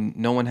ago, I mean,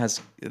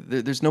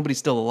 there's nobody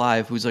still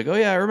alive who's like, oh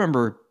yeah, I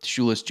remember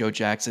shoeless Joe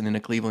Jackson in a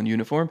Cleveland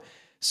uniform.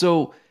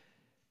 So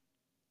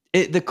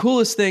the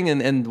coolest thing,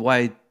 and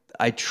why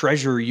I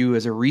treasure you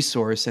as a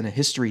resource and a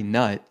history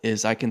nut,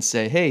 is I can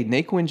say, hey,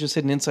 Naquin just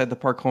hit an inside the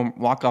park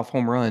walk-off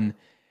home run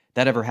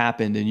that ever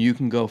happened, and you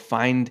can go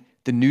find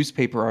the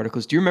newspaper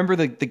articles. Do you remember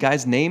the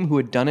guy's name who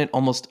had done it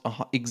almost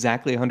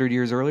exactly 100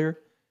 years earlier?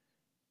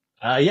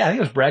 Yeah, I think it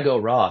was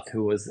Brago Roth,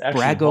 who was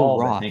actually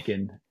involved, I think,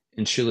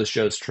 in Shoeless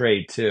Joe's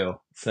trade too.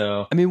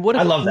 So I mean,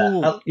 I love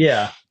that.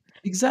 Yeah,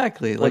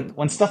 exactly. Like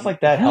when stuff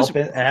like that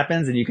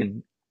happens, and you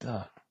can.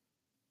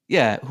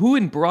 Yeah, who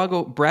in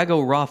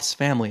Brago Roth's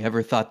family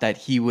ever thought that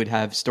he would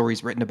have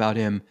stories written about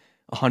him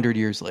 100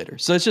 years later?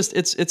 So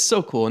it's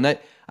so cool, and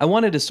I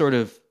wanted to sort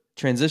of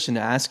transition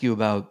to ask you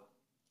about,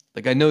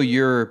 I know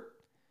you're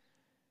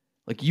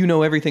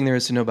everything there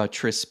is to know about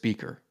Tris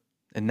Speaker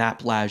and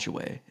Nap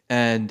Lajoie,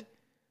 and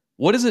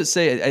what does it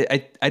say?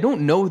 I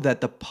don't know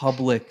that the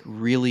public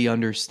really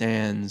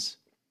understands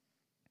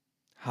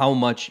how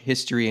much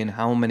history and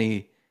how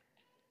many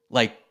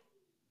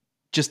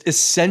just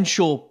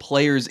essential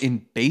players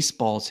in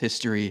baseball's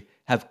history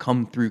have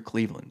come through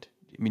Cleveland.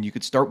 I mean, you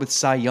could start with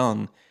Cy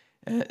Young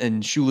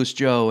and Shoeless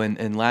Joe and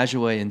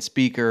Lajoie and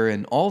Speaker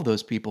and all of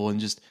those people, and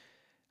just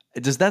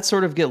does that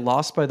sort of get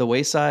lost by the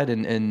wayside?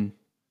 And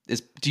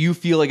do you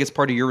feel like it's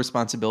part of your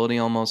responsibility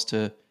almost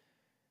to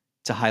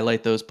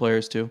highlight those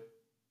players too?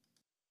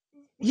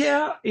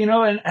 Yeah,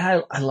 and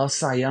I love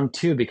Cy Young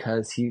too,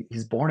 because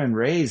he's born and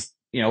raised,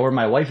 where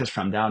my wife is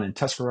from, down in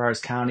Tuscarawas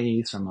County.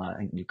 He's from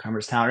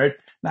Newcomerstown, or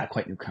not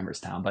quite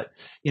Newcomerstown, but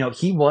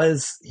he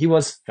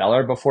was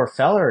Feller before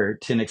Feller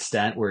to an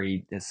extent, where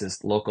he is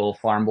this local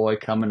farm boy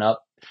coming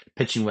up,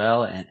 pitching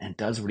well, and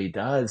does what he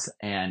does,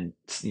 and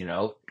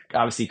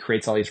obviously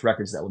creates all these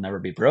records that will never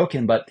be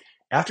broken. But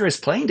after his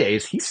playing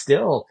days, he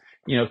still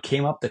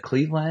came up to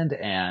Cleveland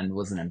and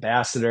was an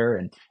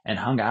ambassador and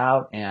hung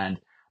out. And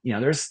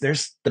there's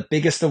the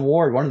biggest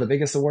award, one of the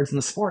biggest awards in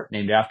the sport,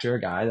 named after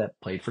a guy that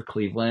played for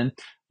Cleveland,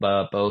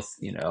 but both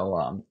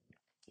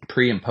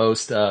pre and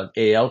post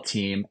AL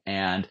team.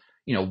 And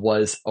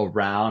was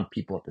around.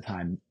 People at the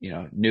time,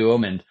 knew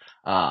him. And,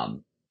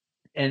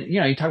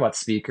 you talk about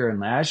Speaker and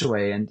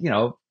Lajoie and,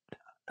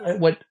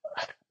 what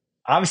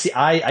obviously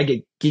I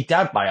get geeked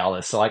out by all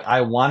this. So like,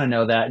 I want to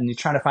know that. And you're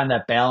trying to find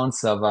that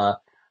balance of,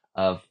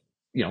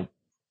 you know,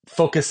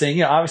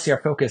 focusing, obviously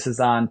our focus is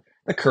on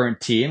the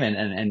current team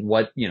and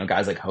what,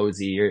 guys like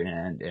Hosey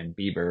and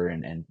Bieber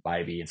and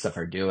Bybee and stuff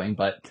are doing.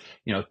 But,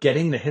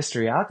 getting the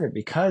history out there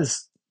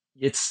because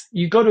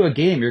you go to a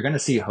game, you're going to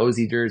see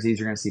Hosey jerseys,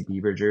 you're going to see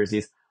Bieber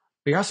jerseys,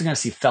 but you're also going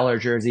to see Feller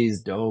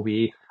jerseys,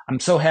 Doby. I'm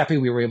so happy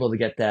we were able to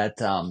get that,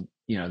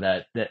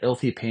 that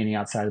Ilthy painting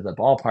outside of the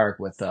ballpark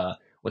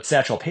with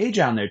Satchel Paige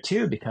on there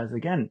too, because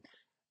again,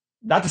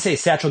 not to say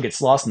Satchel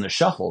gets lost in the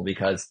shuffle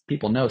because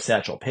people know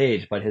Satchel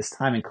Paige, but his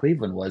time in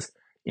Cleveland was,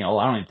 I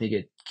don't even think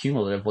it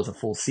cumulative was a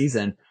full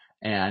season.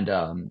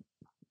 And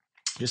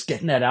just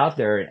getting that out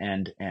there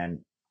and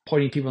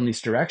pointing people in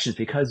these directions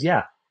because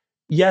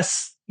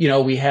yes,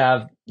 we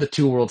have the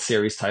 2 World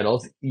Series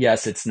titles.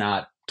 Yes, it's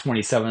not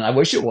 27. I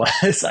wish it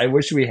was. I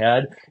wish we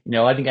had,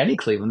 I think any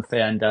Cleveland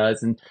fan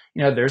does. And,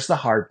 there's the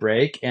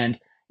heartbreak. And,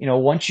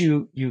 once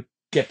you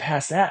get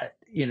past that,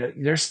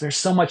 there's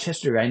so much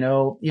history. I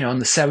know, in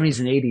the 70s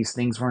and 80s,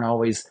 things weren't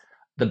always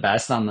the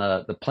best on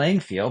the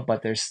playing field,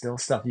 but there's still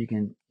stuff you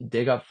can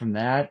dig up from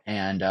that.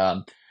 And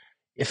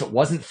if it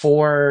wasn't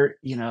for,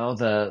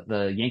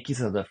 the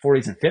Yankees of the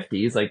 40s and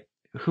 50s, like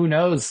who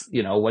knows,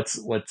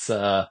 what's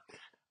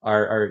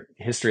our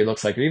history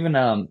looks like, or even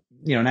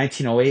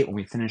 1908 when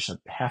we finished a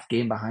half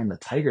game behind the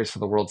Tigers for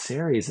the World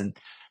Series. And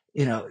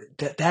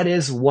that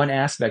is one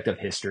aspect of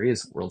history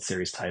is World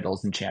Series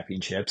titles and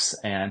championships,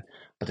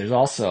 but there's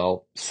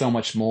also so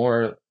much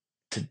more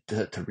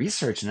to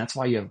research, and that's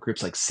why you have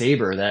groups like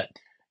Saber that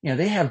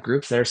they have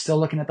groups that are still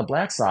looking at the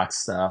Black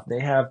Sox stuff.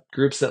 They have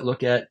groups that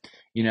look at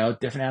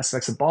different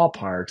aspects of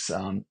ballparks,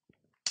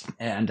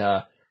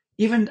 and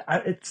even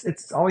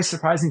it's always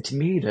surprising to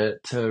me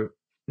to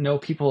know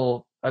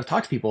people. I've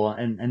talked to people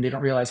and they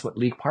don't realize what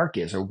League Park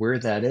is or where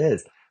that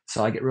is.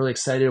 So I get really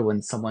excited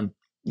when someone,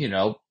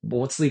 well,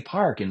 what's League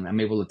Park? And I'm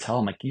able to tell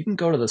them, like, you can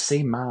go to the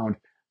same mound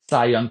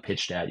Cy Young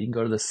pitched at. You can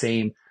go to the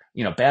same,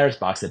 batter's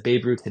box that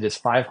Babe Ruth hit his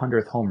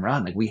 500th home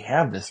run. Like, we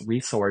have this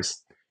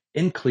resource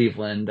in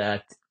Cleveland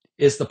that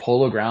is the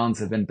Polo Grounds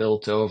have been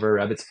built over.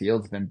 Ebbets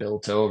Field's been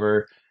built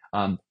over.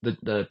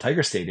 The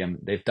Tiger Stadium,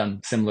 they've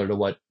done similar to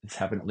what has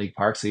happened at League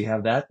Park. So you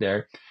have that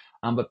there.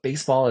 But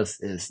baseball is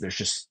there's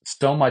just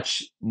so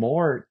much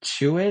more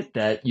to it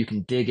that you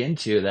can dig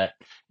into that,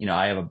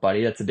 I have a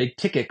buddy that's a big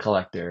ticket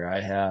collector.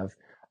 I have,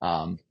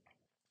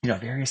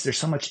 there's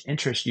so much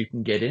interest you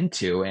can get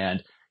into.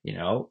 And,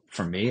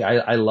 for me,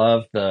 I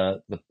love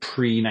the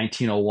pre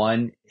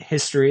 1901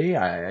 history.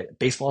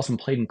 Baseball has been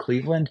played in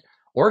Cleveland,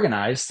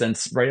 organized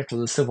since right after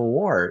the Civil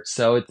War.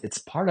 So it's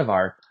part of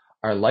our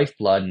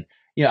lifeblood. And,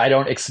 I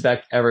don't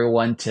expect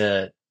everyone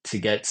to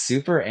get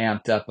super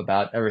amped up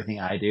about everything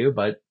I do,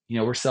 but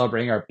we're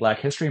celebrating our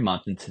Black History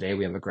Month, and today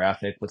we have a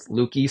graphic with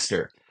Luke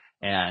Easter,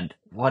 and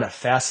what a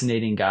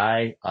fascinating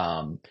guy.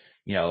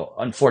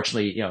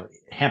 Unfortunately,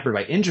 hampered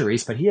by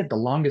injuries, but he had the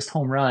longest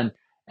home run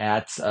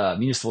at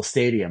Municipal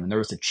Stadium, and there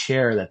was a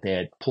chair that they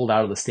had pulled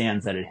out of the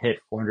stands that had hit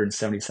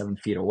 477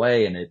 feet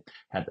away, and it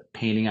had the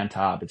painting on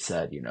top. It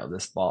said,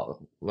 this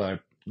ball,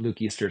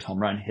 Luke Easter's home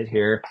run hit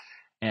here,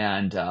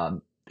 and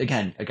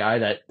again, a guy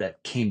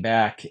that came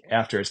back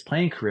after his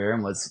playing career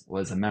and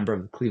was a member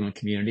of the Cleveland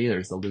community.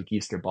 There's the Luke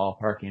Easter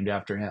ballpark named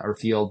after him, or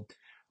field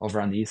over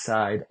on the east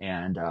side.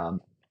 And,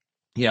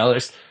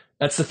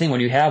 that's the thing when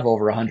you have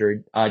over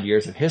 100 odd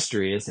years of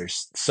history is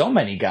there's so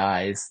many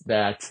guys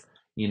that,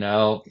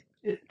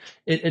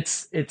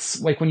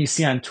 it's like when you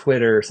see on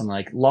Twitter or something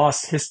like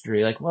lost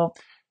history, like, well,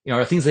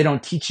 are things they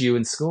don't teach you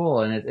in school.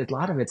 And a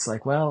lot of it's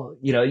like, well,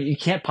 you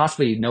can't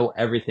possibly know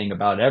everything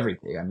about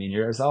everything. I mean,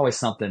 there's always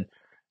something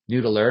new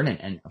to learn.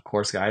 And of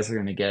course, guys are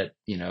going to get,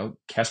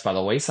 cast by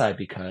the wayside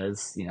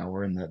because,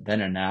 we're in the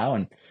then and now.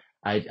 And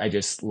I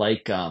just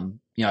like, I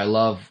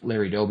love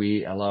Larry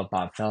Doby. I love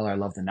Bob Feller. I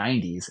love the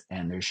 90s.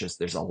 And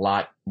there's a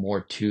lot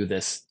more to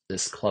this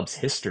club's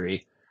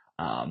history,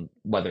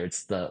 whether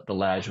it's the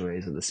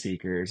Lajoies or the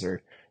Speakers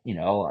or,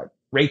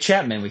 Ray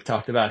Chapman. We've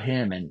talked about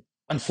him. And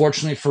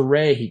unfortunately for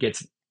Ray, he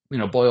gets,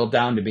 boiled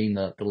down to being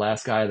the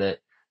last guy that,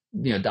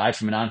 died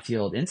from an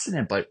on-field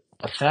incident. But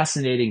a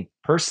fascinating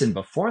person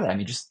before that. I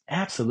mean, just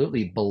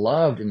absolutely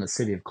beloved in the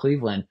city of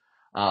Cleveland.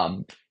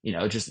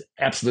 Just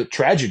absolute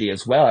tragedy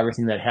as well.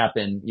 Everything that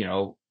happened,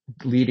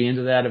 leading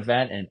into that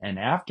event and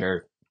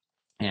after.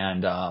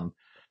 And,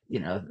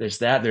 there's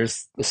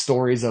the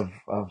stories of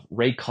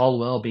Ray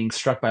Caldwell being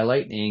struck by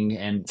lightning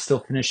and still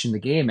finishing the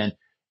game. And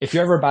if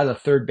you're ever by the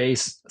third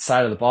base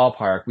side of the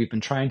ballpark, we've been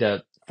trying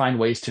to find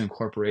ways to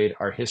incorporate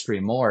our history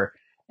more.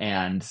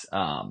 And,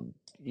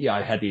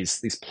 I had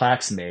these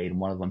plaques made, and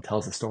one of them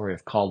tells the story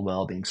of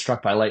Caldwell being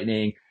struck by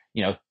lightning,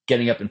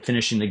 getting up and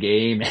finishing the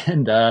game.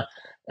 And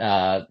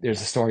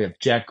there's a story of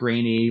Jack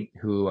Graney,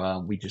 who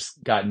we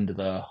just got into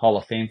the Hall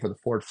of Fame for the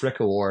Ford Frick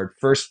Award,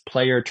 first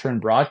player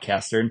turned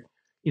broadcaster. And,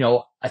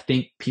 I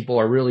think people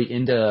are really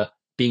into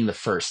being the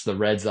first. The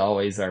Reds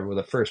always are. We're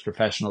the first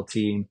professional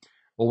team.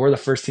 Well, we're the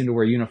first team to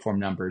wear uniform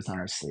numbers on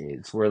our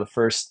sleeves. We're the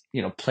first,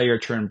 player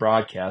turned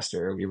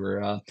broadcaster. We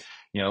were,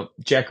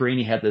 Jack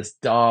Rainey had this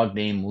dog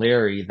named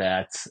Larry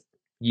that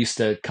used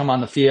to come on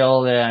the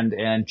field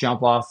and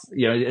jump off.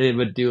 It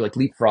would do like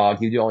leapfrog.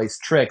 He'd do all these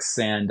tricks,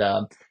 and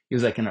he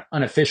was like an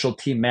unofficial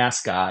team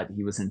mascot.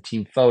 He was in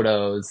team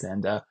photos,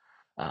 and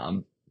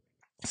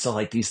so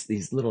like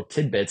these little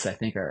tidbits I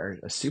think are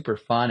super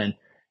fun. And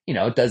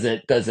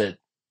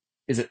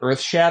is it earth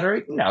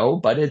shattering? No,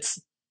 but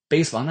it's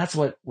baseball, and that's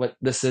what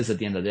this is at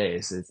the end of the day.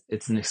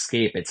 It's an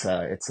escape. It's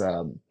a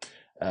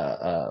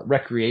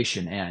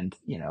recreation, and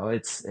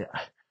that's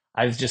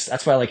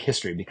why I like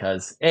history,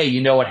 because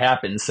what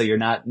happens, so you're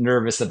not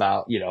nervous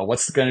about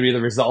what's going to be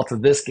the result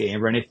of this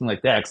game or anything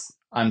like that. 'Cause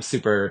I'm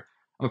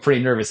a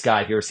pretty nervous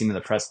guy. If you ever see me in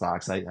the press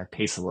box, I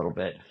pace a little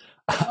bit,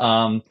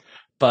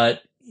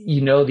 but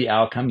the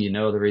outcome,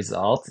 the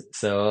result,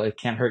 so it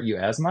can't hurt you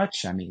as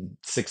much. I mean,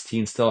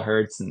 16 still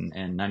hurts, and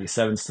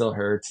 97 still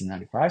hurts, and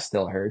 95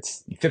 still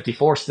hurts, and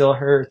 54 still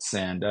hurts,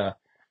 and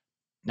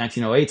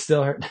 1908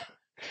 still hurt.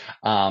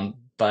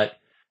 But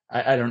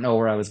I don't know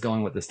where I was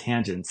going with this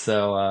tangent,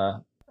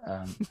 so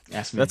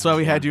ask me. That's why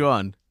we had you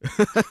on.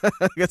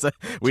 I guess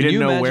we didn't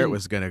know where it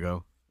was going to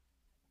go.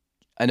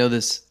 I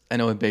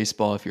know in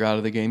baseball, if you're out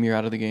of the game, you're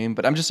out of the game.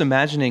 But I'm just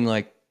imagining,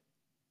 like,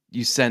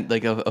 you sent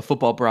like a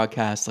football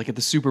broadcast, like at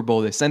the Super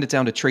Bowl, they send it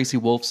down to Tracy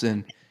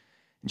Wolfson,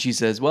 and she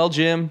says, "Well,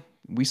 Jim,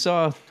 we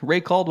saw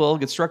Ray Caldwell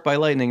get struck by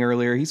lightning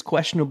earlier. He's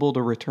questionable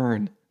to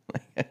return."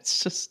 Like,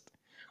 it's just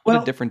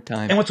a different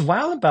time. And what's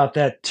wild about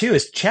that too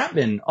is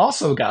Chapman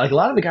also got, like, a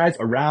lot of the guys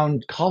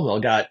around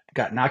Caldwell got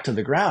knocked to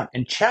the ground,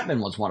 and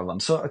Chapman was one of them.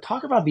 So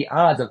talk about the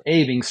odds of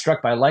being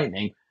struck by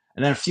lightning,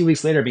 and then a few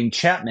weeks later being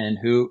Chapman,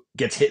 who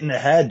gets hit in the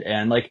head,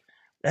 and like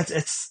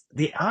it's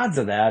the odds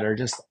of that are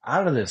just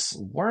out of this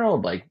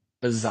world, like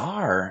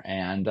bizarre.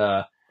 And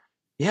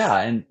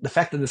and the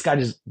fact that this guy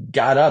just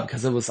got up,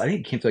 because I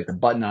think it came to like the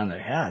button on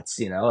their hats,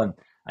 and I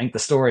think the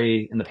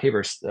story in the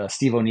paper,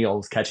 Steve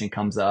O'Neill's catching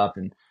comes up,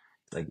 and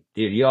it's like,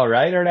 "Dude, you all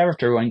right?" or whatever,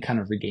 after everyone kind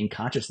of regained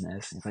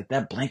consciousness. And it's like,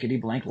 that blankety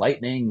blank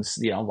lightnings,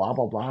 blah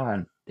blah blah.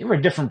 And they were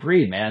a different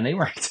breed, man. They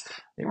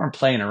weren't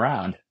playing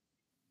around.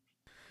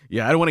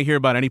 Yeah, I don't want to hear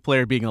about any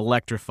player being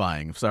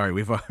electrifying. Sorry,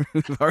 we've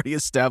already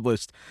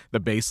established the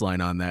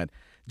baseline on that.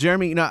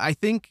 Jeremy, I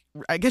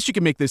guess you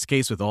can make this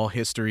case with all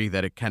history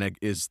that it kind of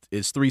is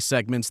three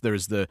segments.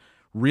 There's the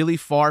really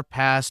far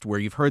past, where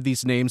you've heard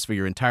these names for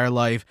your entire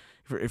life.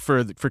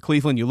 For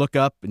Cleveland, you look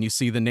up and you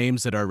see the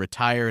names that are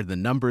retired, the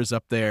numbers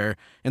up there.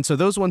 And so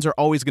those ones are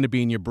always going to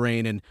be in your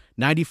brain. And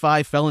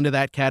 95 fell into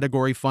that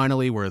category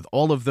finally, where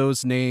all of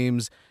those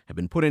names have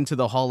been put into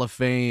the Hall of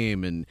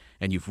Fame, and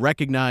you've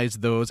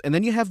recognized those. And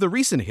then you have the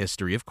recent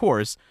history, of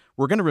course.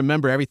 We're going to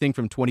remember everything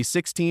from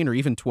 2016 or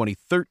even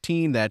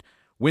 2013, that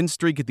win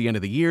streak at the end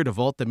of the year to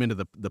vault them into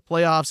the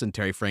playoffs, and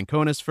Terry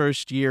Francona's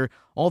first year,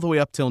 all the way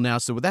up till now.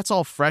 So that's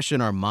all fresh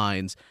in our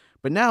minds.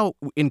 But now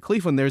in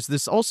Cleveland, there's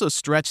this also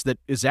stretch that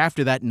is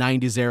after that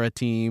 90s era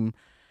team,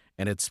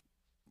 and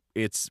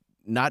it's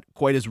not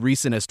quite as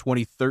recent as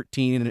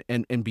 2013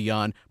 and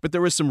beyond, but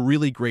there were some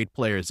really great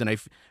players. And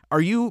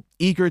are you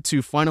eager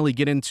to finally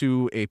get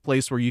into a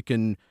place where you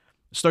can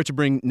start to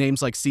bring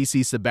names like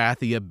CC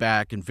Sabathia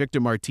back, and Victor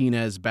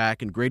Martinez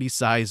back, and Grady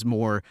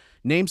Sizemore,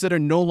 names that are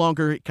no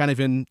longer kind of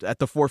at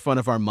the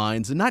forefront of our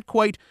minds, and not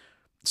quite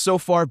so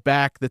far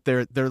back that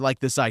they're like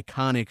this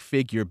iconic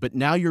figure, but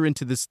now you're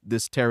into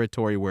this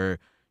territory where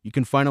you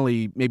can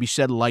finally maybe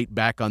shed light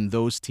back on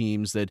those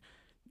teams that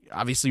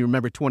obviously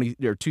remember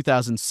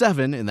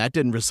 2007, and that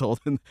didn't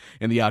result in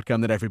the outcome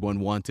that everyone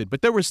wanted,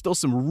 but there were still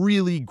some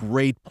really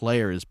great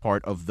players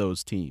part of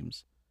those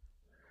teams.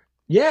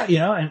 Yeah,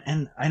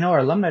 and I know our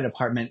alumni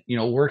department,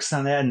 works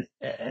on that,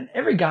 and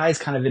every guy's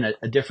kind of in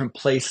a different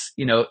place,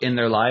 in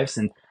their lives.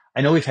 And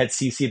I know we've had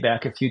CC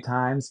back a few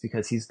times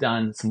because he's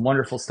done some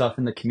wonderful stuff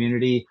in the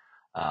community,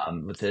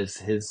 with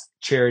his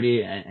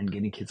charity and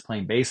getting kids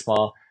playing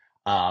baseball.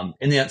 And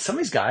then some of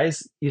these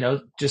guys,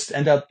 just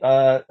end up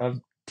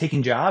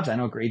taking jobs. I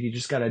know Grady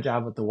just got a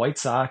job with the White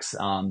Sox.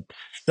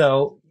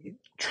 So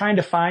trying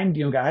to find,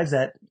 guys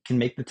that can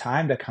make the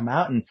time to come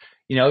out. And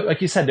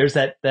like you said, there's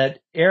that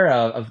era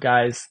of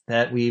guys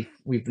that we've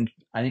been,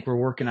 I think we're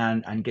working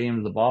on getting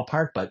into the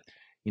ballpark, but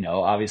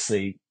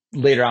obviously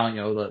later on,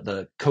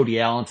 the Cody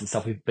Allens and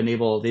stuff,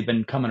 they've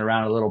been coming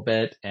around a little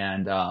bit.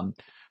 And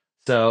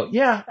so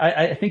yeah,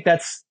 I think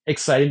that's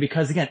exciting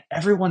because, again,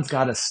 everyone's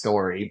got a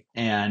story.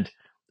 And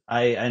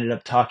I ended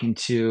up talking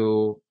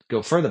to,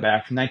 go further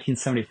back, from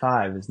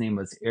 1975. His name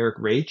was Eric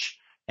Raich.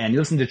 And he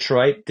lives in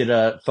Detroit, did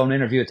a phone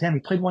interview with him.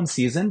 He played one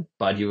season,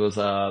 but he was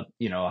a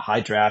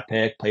high draft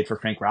pick, played for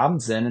Frank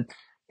Robinson. And,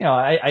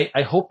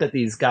 I hope that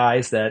these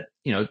guys that,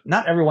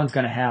 not everyone's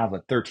going to have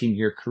a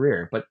 13-year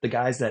career, but the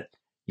guys that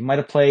you might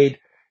have played,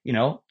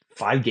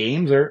 5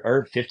 games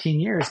or 15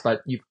 years,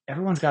 but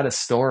everyone's got a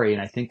story.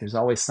 And I think there's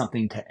always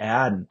something to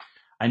add. And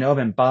I know I've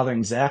been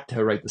bothering Zach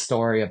to write the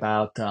story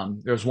about,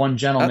 there's one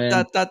gentleman.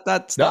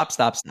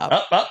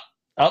 Stop.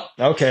 Oh,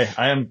 okay.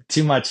 I am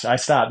too much. I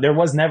stopped. There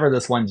was never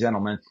this one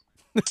gentleman.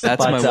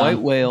 That's But my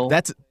white whale.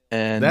 That's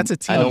and a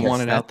tease. I don't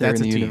want it out there That's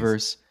in a the tease.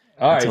 universe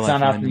all right, until it's I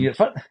not off find the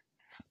him.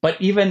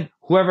 but even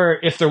whoever,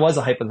 if there was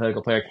a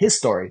hypothetical player, his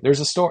story. There's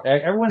a story.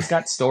 Everyone's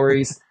got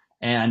stories,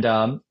 and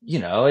that's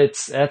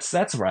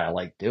what I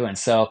like doing.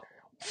 So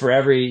for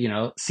every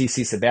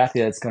CC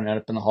Sabathia that's going to end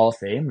up in the Hall of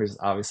Fame, there's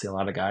obviously a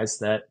lot of guys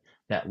that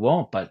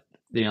won't. But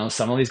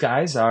some of these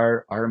guys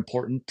are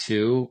important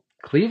to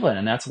Cleveland,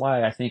 and that's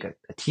why I think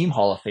a team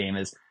Hall of Fame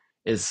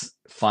is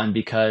fun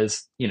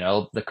because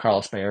the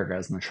Carlos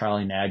Baergas and the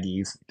Charlie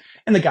Nagy's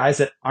and the guys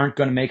that aren't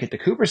going to make it to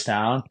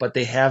Cooperstown, but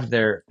they have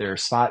their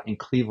spot in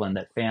Cleveland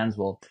that fans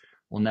will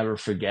never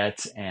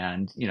forget,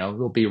 and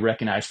will be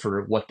recognized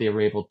for what they were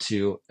able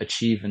to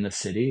achieve in the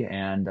city.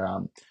 And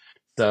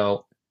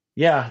so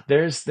yeah,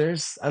 I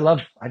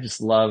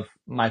just love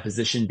my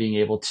position, being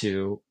able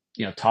to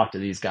talk to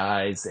these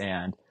guys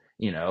and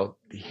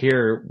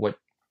hear what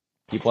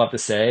people have to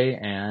say,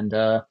 and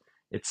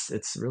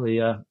it's really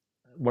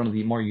one of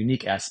the more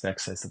unique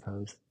aspects, I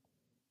suppose.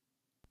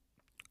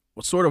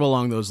 Well, sort of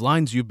along those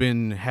lines, you've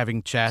been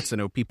having chats. I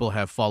know people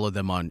have followed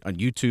them on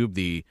YouTube.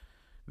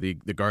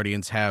 The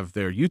Guardians have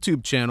their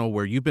YouTube channel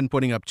where you've been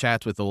putting up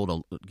chats with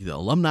old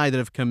alumni that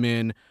have come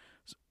in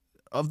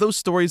of those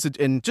stories,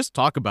 and just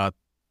talk about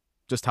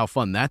just how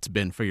fun that's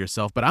been for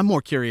yourself. But I'm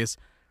more curious,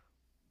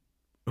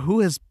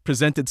 who has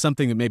presented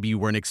something that maybe you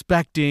weren't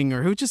expecting,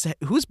 or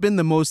who's been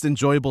the most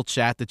enjoyable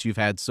chat that you've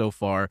had so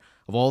far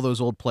of all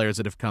those old players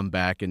that have come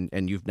back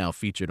and you've now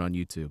featured on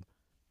YouTube?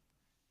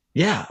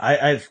 Yeah,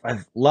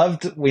 I've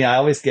loved. I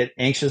always get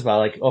anxious about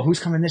like, oh,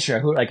 who's coming this year?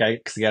 Who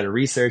because you got to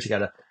research,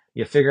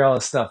 you figure all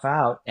this stuff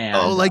out.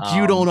 And like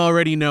you don't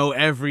already know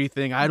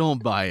everything. I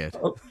don't buy it.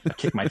 I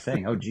kick my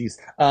thing. Oh, geez.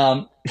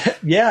 Yeah,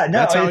 no,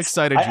 that's how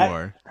excited you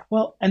are.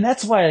 Well, and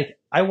that's why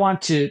I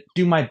want to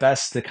do my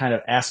best to kind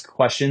of ask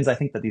questions. I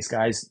think that these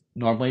guys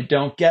normally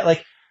don't get.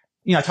 Like,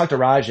 I talked to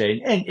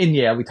Rajay, and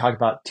yeah, we talked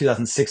about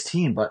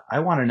 2016, but I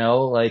want to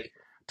know, like,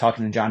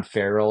 talking to John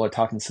Farrell or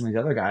talking to some of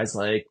the other guys,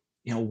 like,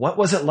 what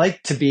was it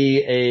like to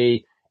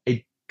be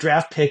a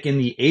draft pick in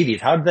the 80s?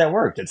 How did that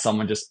work? Did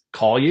someone just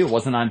call you? It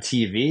wasn't on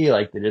TV.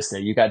 Like, they just say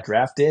you got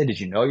drafted. Did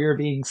you know you were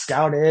being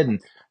scouted? And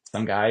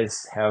some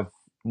guys have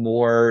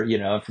more,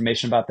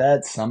 information about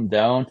that. Some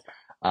don't.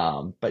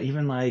 But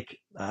even like,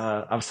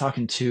 I was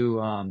talking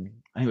to, I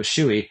think it was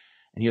Shuey,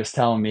 and he was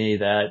telling me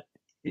that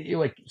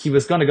he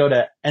was going to go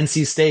to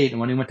NC State, and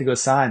when he went to go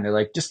sign, they're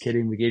like, just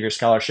kidding, we gave your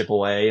scholarship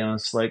away. And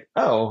it's like,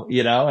 oh,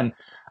 and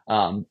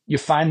you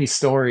find these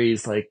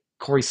stories like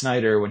Corey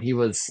Snyder, when he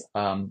was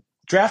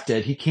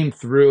drafted, he came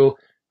through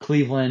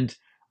Cleveland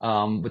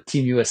with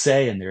Team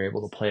USA, and they're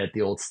able to play at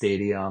the old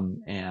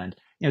stadium. And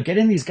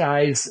getting these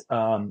guys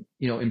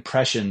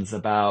impressions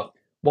about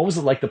what was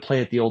it like to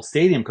play at the old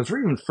stadium, because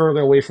we're even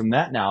further away from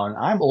that now, and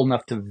I'm old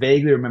enough to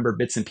vaguely remember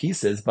bits and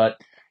pieces, but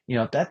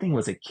that thing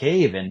was a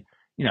cave. And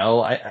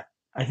I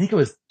think it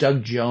was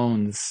Doug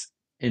Jones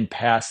in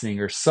passing,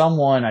 or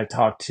someone I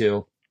talked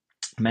to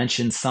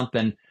mentioned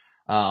something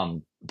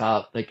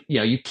about, like,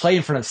 you play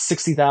in front of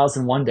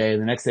 60,000 one day,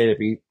 and the next day it'd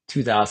be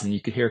 2,000.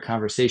 You could hear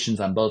conversations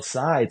on both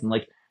sides, and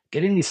like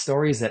getting these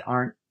stories that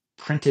aren't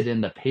printed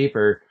in the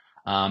paper.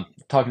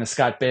 Talking to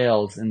Scott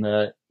Bales in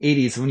the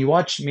 80s, when you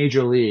watch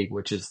Major League,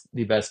 which is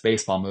the best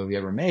baseball movie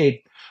ever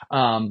made,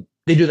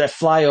 they do that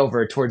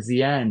flyover towards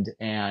the end,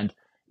 and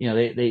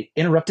they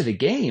interrupted a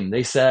game.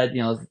 They said,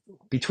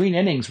 between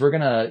innings, we're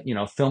gonna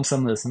film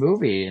some of this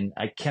movie, and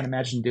I can't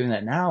imagine doing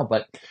that now.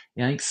 But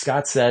I think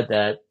Scott said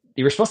that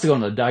they were supposed to go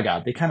in the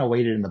dugout. They kind of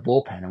waited in the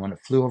bullpen, and when it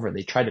flew over,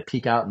 they tried to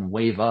peek out and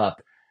wave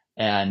up.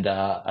 And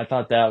I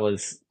thought that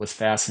was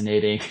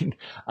fascinating.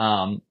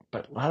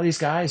 But a lot of these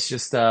guys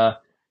just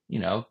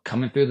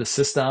coming through the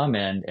system,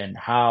 and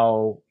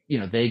how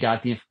they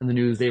got the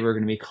news they were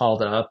going to be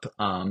called up.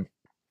 And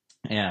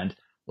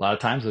a lot of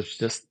times it's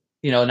just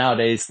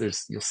nowadays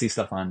you'll see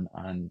stuff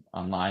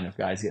online of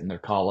guys getting their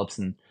call ups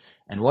and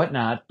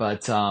whatnot.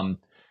 But a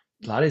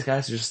lot of these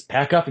guys just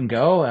pack up and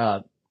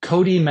go.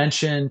 Cody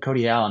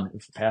Allen,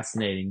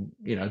 fascinating,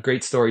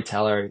 great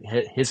storyteller.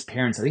 His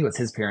parents, I think it was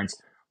his parents,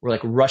 were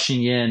like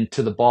rushing in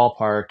to the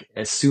ballpark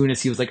as soon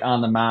as he was like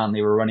on the mound.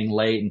 They were running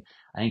late, and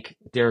I think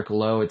Derek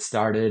Lowe had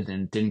started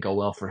and didn't go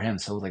well for him,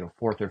 so it was like a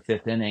fourth or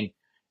fifth inning.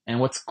 And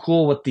what's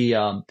cool with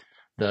the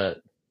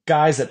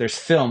guys that there's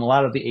film, a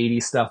lot of the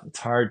 80s stuff, it's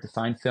hard to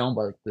find film,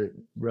 but like the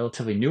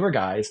relatively newer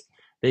guys,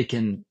 they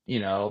can,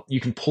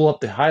 you can pull up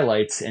the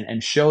highlights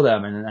and show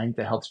them, and I think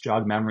that helps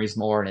jog memories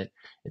more, and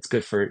it's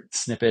good for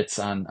snippets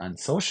on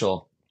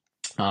social.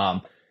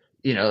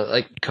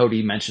 Like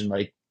Cody mentioned,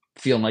 like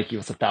feeling like he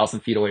was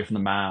 1,000 feet away from the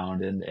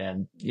mound,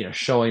 and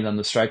showing them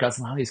the strikeouts. And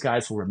a lot of these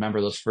guys will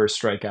remember those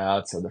first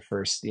strikeouts or the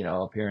first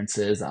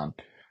appearances.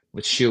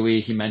 With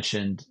Shuey, he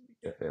mentioned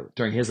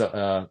during his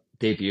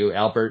debut,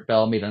 Albert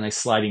Bell made a nice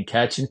sliding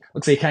catch, and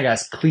looks like he kind of got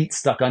his cleat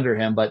stuck under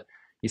him, but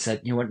he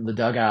said went in the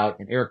dugout,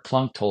 and Eric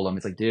Plunk told him,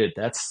 he's like, dude,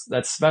 that's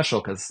special,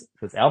 because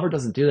Albert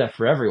doesn't do that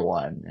for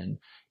everyone. And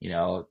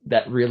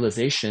that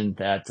realization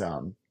that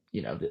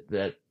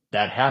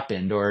that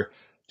happened, or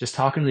just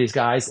talking to these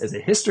guys as a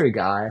history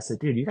guy, I said,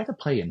 dude, you got to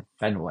play in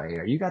Fenway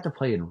or you got to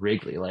play in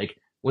Wrigley. Like,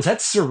 was that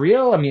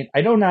surreal? I mean,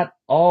 I know not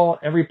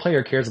every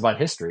player cares about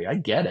history. I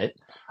get it.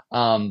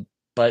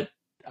 But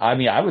I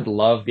mean, I would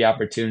love the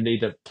opportunity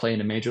to play in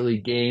a major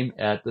league game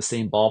at the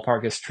same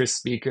ballpark as Tris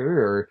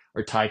Speaker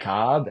or Ty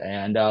Cobb.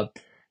 And,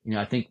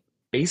 I think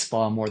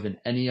baseball more than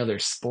any other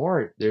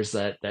sport, there's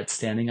that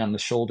standing on the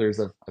shoulders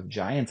of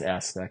giants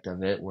aspect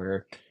of it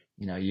where,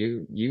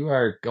 you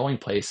are going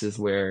places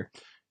where,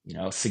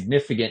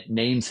 significant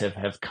names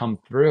have come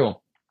through.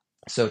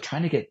 So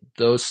trying to get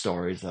those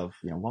stories of,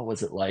 what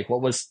was it like?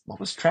 What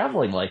was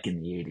traveling like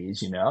in the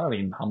 80s? I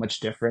mean, how much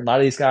different? A lot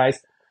of these guys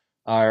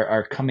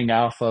are coming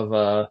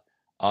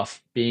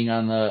off being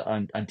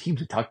on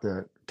teams. We talked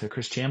to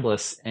Chris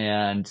Chambliss,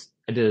 and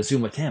I did a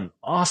Zoom with him.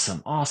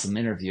 Awesome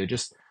interview.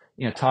 Just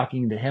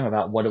talking to him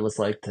about what it was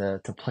like to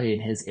play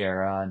in his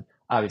era. And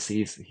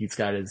obviously he's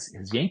got his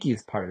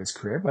Yankees part of his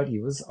career, but he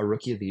was a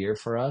rookie of the year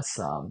for us.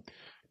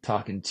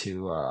 Talking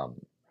to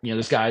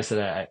there's guys that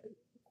I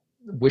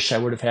wish I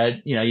would have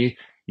had. You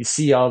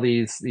see all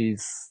these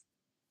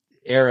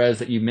eras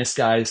that you miss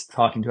guys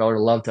talking to. I would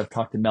have loved to have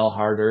talked to Mel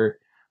Harder.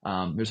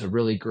 There's a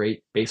really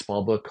great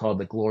baseball book called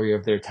The Glory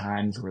of Their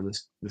Times, where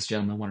this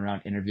gentleman went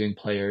around interviewing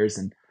players,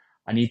 and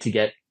I need to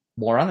get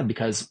more on them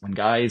because when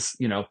guys,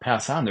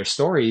 pass on, their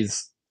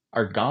stories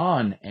are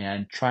gone.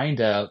 And trying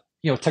to,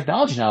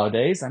 technology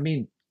nowadays, I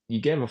mean, you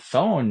give a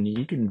phone,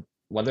 you can,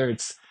 whether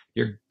it's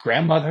your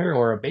grandmother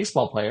or a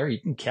baseball player, you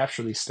can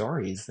capture these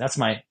stories. That's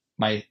my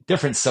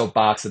different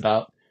soapbox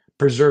about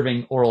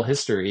preserving oral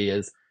history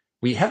is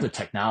we have the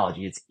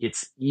technology.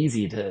 It's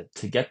easy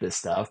to get this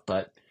stuff,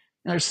 but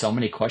there's so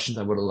many questions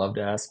I would have loved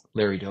to ask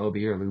Larry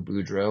Doby or Lou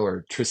Boudreau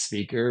or Tris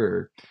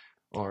Speaker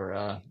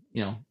or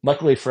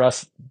luckily for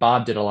us,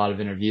 Bob did a lot of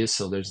interviews.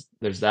 So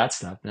there's that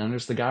stuff. And then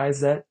there's the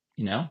guys that,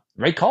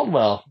 Ray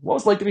Caldwell, what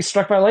was it like to be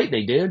struck by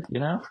lightning, dude?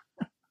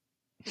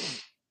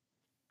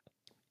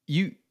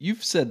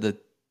 You've said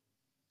that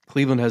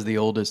Cleveland has the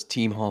oldest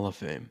team Hall of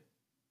Fame.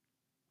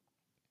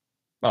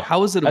 Oh,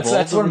 how has it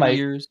evolved over the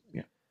years?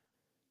 Yeah.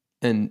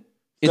 And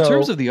in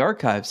terms of the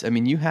archives, I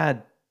mean,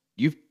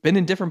 you've been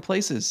in different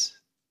places.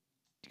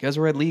 You guys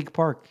were at League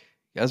Park.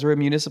 You guys were at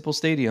Municipal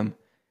Stadium.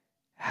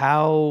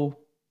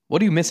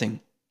 What are you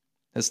missing?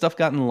 Has stuff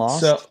gotten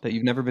lost that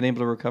you've never been able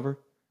to recover?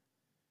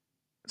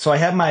 So I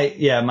have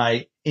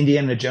my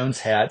Indiana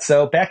Jones hat.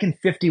 So back in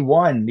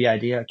 51, the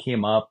idea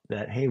came up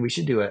that, hey, we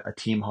should do a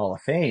team Hall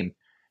of Fame.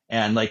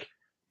 And like,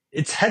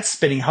 it's head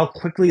spinning how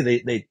quickly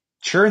they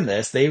churn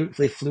this. They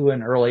flew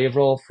in Earl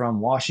Averill from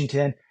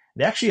Washington.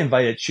 They actually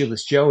invited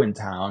Shoeless Joe in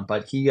town,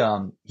 but he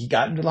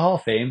got into the Hall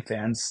of Fame.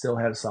 Fans still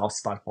had a soft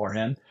spot for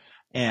him.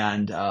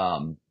 And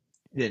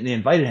they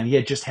invited him. He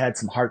had just had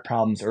some heart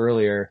problems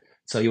earlier,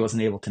 so he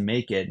wasn't able to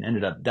make it and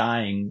ended up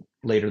dying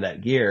later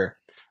that year.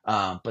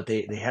 But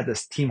they had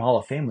this team Hall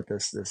of Fame with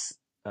this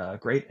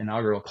great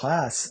inaugural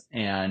class,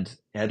 and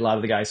they had a lot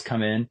of the guys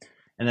come in.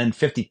 And then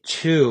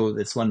 52,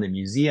 that's when the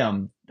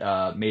museum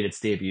made its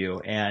debut.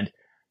 And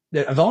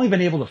I've only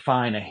been able to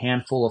find a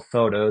handful of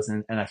photos,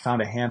 and I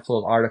found a handful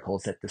of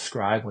articles that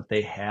describe what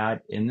they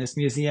had in this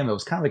museum. It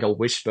was kind of like a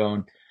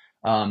wishbone.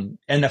 And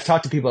I've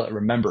talked to people that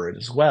remember it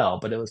as well,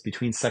 but it was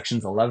between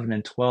sections 11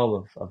 and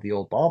 12 of the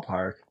old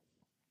ballpark.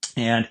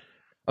 And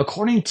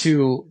according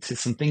to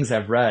some things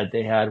I've read,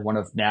 they had one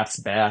of Knapp's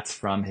bats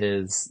from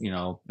his,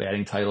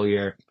 batting title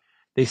year.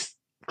 They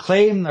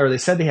claim, or they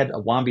said they had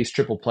a Wamby's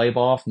triple play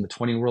ball from the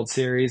 20 World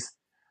Series.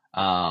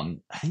 I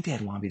think they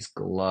had Wamby's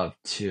glove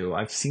too.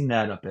 I've seen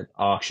that up at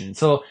auction.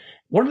 So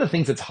one of the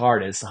things that's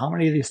hard is how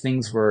many of these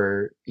things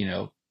were,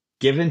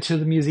 given to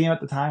the museum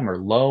at the time or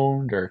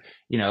loaned or,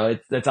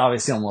 that's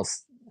obviously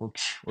almost, we're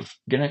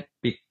going to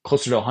be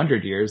closer to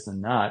 100 years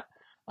than not.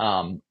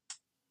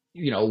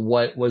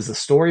 What was the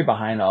story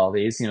behind all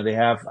these? They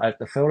have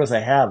the photos I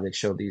have that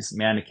show these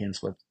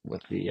mannequins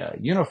with the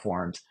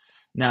uniforms.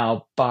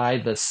 Now, by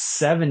the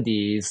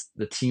 70s,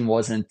 the team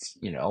wasn't,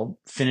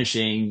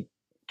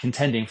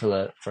 contending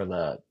for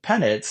the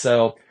pennant.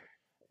 So,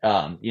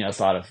 it's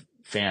a lot of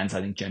fans,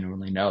 I think,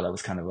 genuinely know that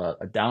was kind of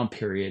a down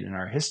period in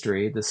our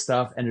history. This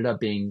stuff ended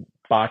up being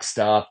boxed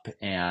up.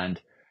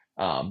 And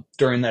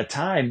during that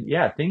time,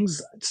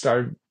 things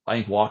started, I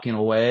think, walking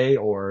away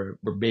or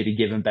were maybe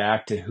given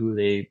back to who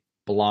they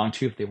belonged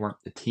to if they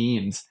weren't the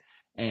teams.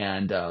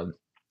 And,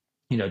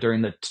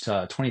 during the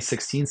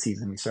 2016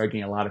 season, we started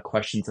getting a lot of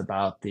questions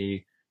about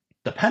the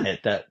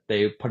pennant that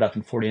they put up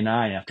in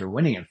 49 after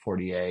winning in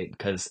 48,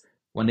 because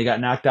when they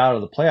got knocked out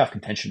of the playoff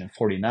contention in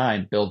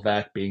 49, Bill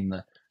Veeck, being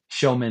the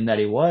showman that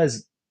he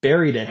was,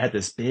 buried it, had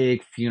this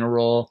big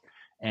funeral,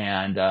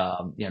 and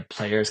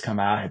players come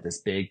out, had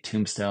this big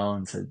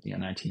tombstone, said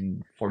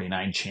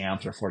 1949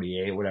 champs or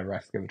 48, whatever, I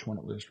forget which one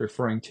it was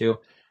referring to.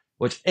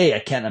 Which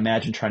I can't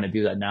imagine trying to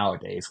do that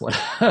nowadays. But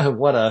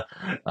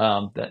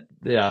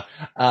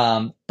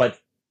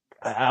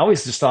I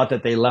always just thought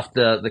that they left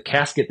the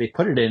casket they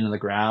put it in the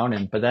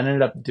ground, but then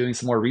ended up doing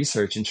some more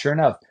research, and sure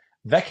enough,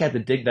 Veeck had to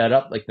dig that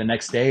up like the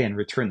next day and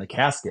return the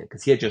casket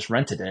because he had just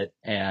rented it,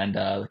 and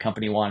the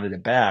company wanted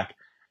it back.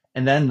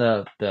 And then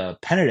the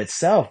pennant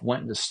itself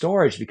went into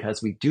storage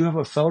because we do have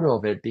a photo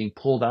of it being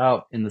pulled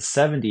out in the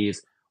 70s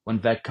when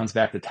Vec comes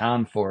back to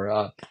town for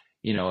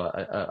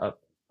a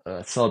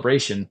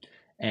celebration.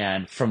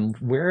 And from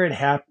where it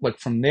happened, like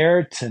from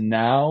there to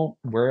now,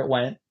 where it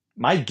went,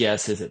 my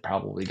guess is it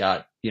probably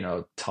got,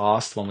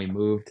 tossed when we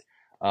moved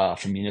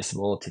from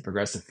Municipal to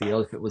Progressive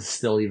Field, if it was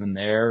still even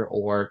there,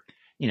 or,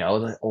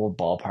 the old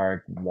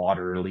ballpark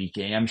water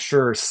leaking. I'm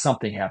sure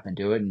something happened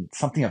to it, and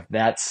something of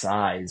that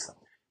size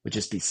would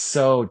just be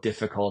so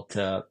difficult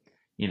to,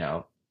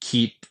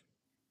 keep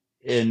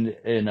in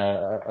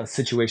a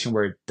situation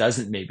where it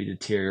doesn't maybe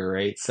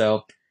deteriorate.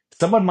 So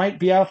someone might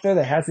be out there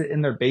that has it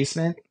in their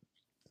basement.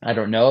 I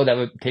don't know. That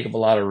would take up a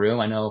lot of room.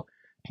 I know,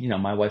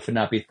 my wife would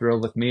not be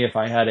thrilled with me if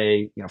I had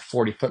a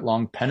 40-foot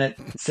long pennant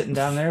sitting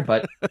down there.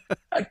 But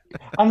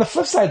on the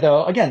flip side,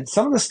 though, again,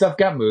 some of the stuff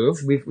got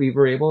moved.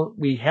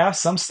 We have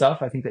some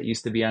stuff I think that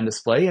used to be on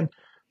display, and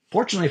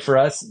fortunately for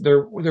us,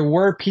 there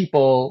were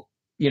people,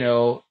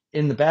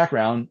 in the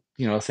background,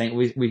 saying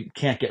we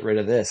can't get rid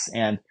of this.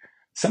 And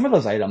some of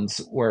those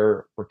items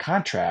were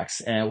contracts,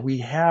 and we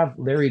have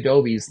Larry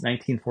Doby's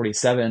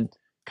 1947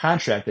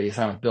 contract that he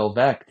signed with Bill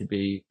Veeck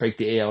to break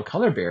the AL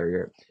color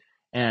barrier.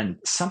 And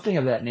something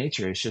of that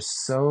nature is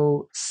just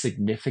so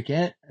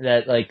significant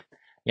that, like,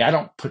 I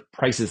don't put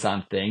prices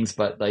on things,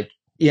 but, like,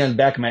 in the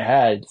back of my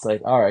head, it's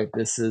like, all right,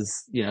 this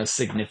is,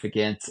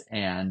 significant,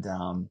 and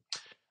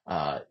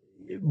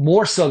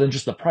more so than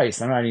just the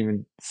price. I'm not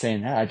even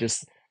saying that.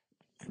 Just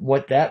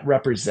what that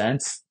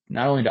represents,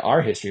 not only to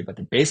our history, but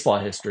to baseball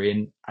history.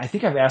 And I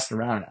think I've asked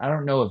around. I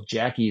don't know if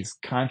Jackie's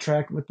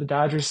contract with the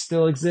Dodgers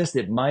still exists.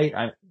 It might.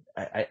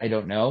 I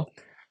don't know.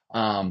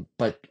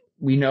 But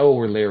we know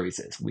where Larry's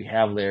is. We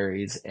have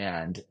Larry's,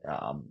 and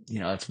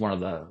it's one of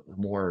the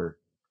more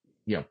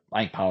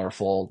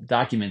powerful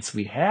documents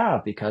we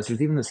have, because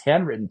there's even this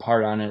handwritten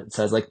part on it that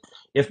says, like,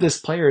 if this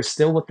player is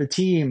still with the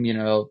team,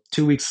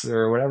 2 weeks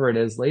or whatever it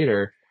is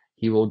later,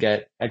 he will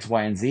get X,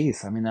 Y, and Z.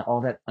 So I mean,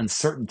 all that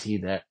uncertainty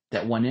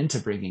that went into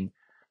bringing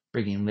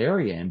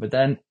Larry in. But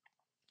then,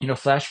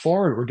 flash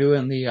forward, we're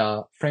doing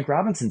the Frank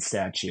Robinson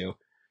statue,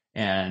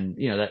 and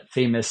that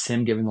famous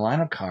him giving the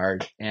lineup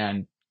card,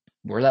 and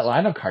where that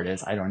lineup card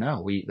is, I don't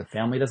know. The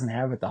family doesn't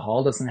have it, the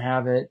hall doesn't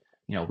have it,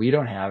 we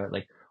don't have it.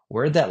 Like,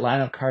 where'd that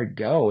lineup card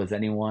go? Is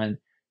anyone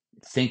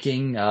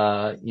thinking,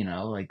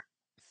 like,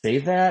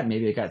 save that?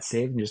 Maybe it got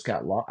saved and just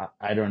got lost.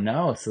 I don't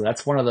know. So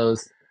that's one of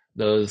those,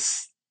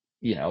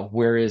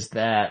 where is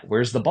that?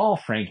 Where's the ball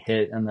Frank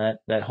hit and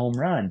that home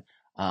run?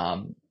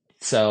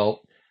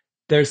 So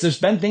there's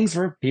been things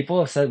where people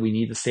have said we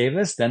need to save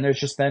this. Then there's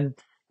just been,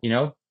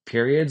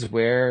 periods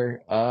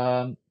where,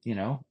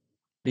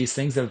 these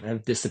things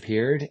have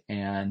disappeared.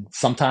 And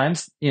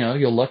sometimes,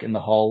 you'll look and the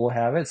hall will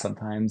have it.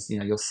 Sometimes,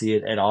 you'll see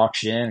it at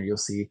auction, or you'll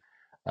see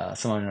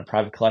someone in a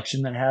private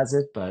collection that has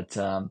it. But,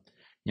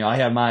 I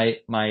have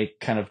my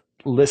kind of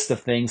list of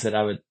things that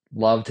I would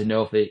love to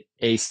know if they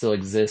A, still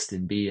exist,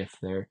 and B,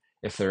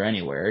 if they're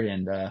anywhere.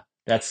 And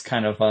that's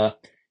kind of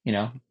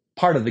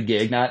part of the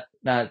gig, not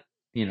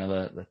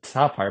the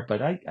top part,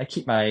 but I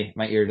keep my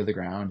ear to the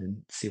ground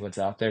and see what's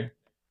out there.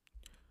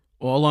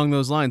 Well, along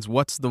those lines,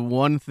 what's the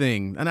one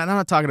thing, and I'm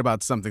not talking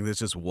about something that's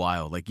just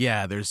wild, like,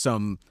 yeah, there's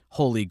some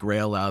holy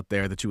grail out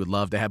there that you would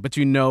love to have, but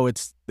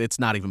it's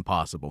not even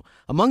possible.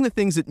 Among the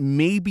things that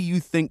maybe you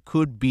think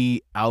could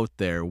be out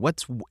there,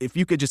 if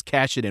you could just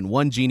cash it in,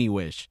 one genie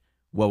wish,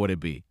 what would it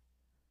be?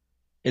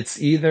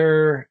 It's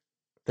either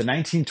the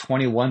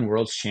 1921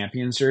 World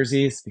Champions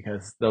jerseys,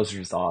 because those are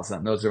just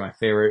awesome. Those are my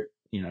favorite,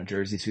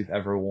 jerseys we've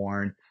ever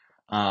worn.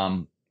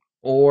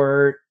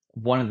 Or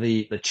one of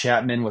the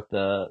Chapman with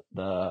the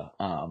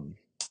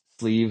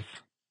sleeve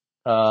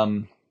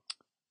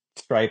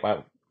stripe,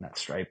 not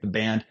stripe, the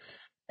band.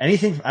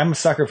 Anything. I'm a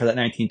sucker for that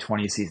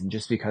 1920 season,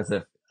 just because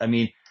that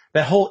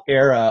whole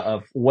era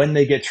of when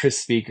they get Tris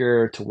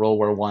Speaker to World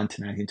War I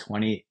to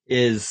 1920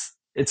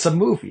 it's a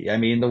movie. I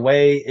mean, the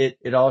way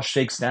it all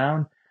shakes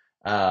down,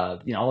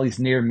 all these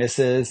near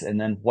misses, and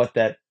then what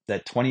that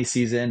 20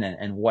 season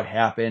and what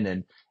happened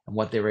and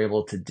what they were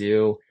able to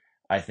do,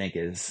 I think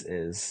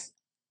is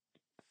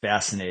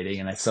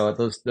fascinating. And so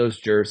those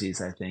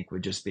jerseys, I think,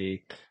 would just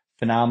be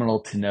phenomenal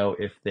to know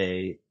if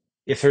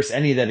there's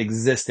any that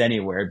exist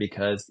anywhere,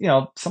 because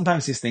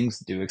sometimes these things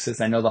do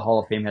exist. I know the Hall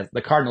of Fame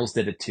the Cardinals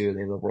did it too.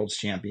 They were the world's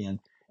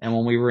champion, and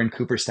when we were in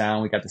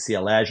Cooperstown, we got to see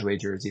a Lajoie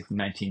jersey from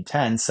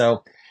 1910.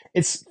 So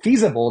it's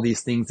feasible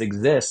these things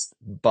exist,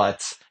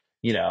 but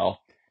are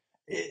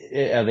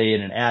they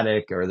in an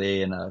attic? Or are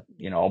they in a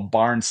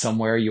barn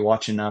somewhere? You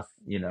watch enough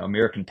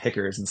American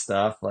Pickers and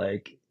stuff,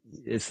 like,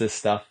 is this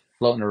stuff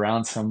floating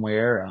around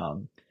somewhere?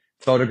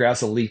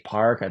 Photographs of League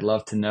Park. I'd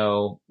love to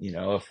know,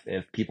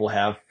 if people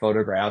have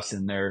photographs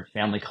in their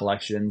family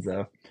collections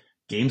of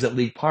games at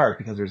League Park,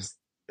 because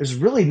there's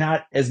really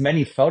not as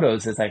many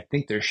photos as I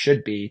think there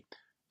should be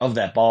of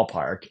that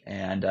ballpark.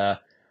 And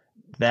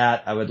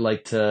that I would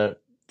like to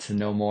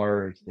know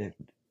more,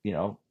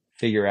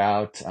 figure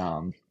out.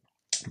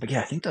 But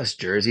yeah, I think those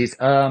jerseys.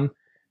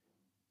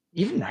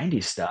 even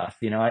 90s stuff,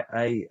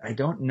 I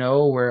don't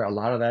know where a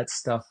lot of that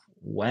stuff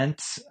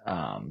went.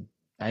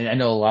 I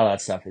know a lot of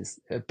that stuff is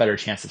a better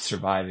chance of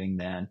surviving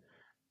than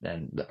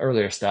the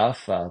earlier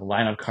stuff. The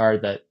lineup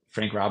card that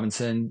Frank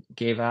Robinson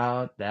gave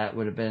out, that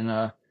would have been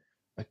a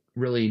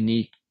really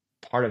neat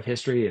part of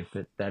history if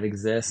that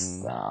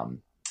exists.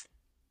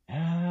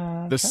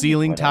 The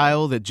ceiling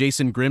tile that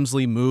Jason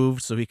Grimsley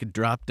moved so he could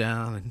drop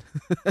down. And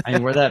I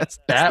mean, where that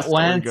the story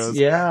went, goes.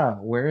 yeah,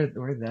 where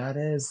that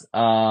is.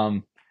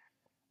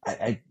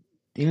 I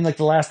even like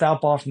the last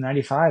outball from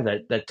 '95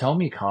 that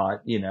Tommy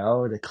caught,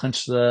 to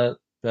clinch the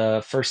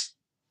first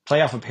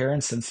playoff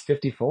appearance since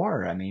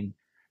 '54. I mean,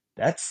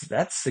 that's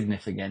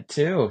significant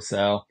too.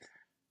 So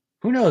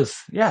who knows?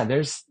 Yeah,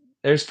 there's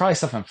probably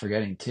stuff I'm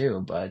forgetting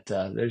too, but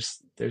there's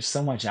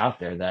so much out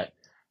there that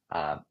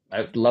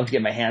I'd love to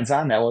get my hands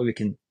on. That way we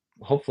can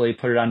hopefully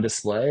put it on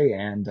display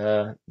and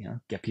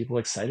get people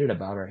excited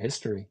about our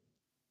history.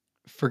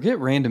 Forget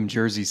random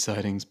jersey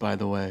sightings, by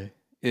the way.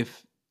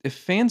 If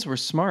fans were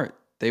smart,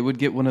 they would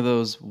get one of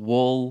those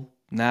wool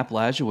Nap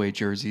Lajoie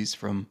jerseys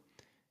from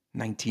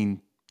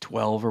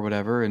 1912 or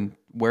whatever and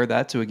wear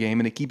that to a game,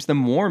 and it keeps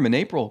them warm in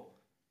April.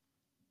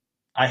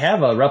 I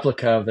have a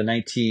replica of the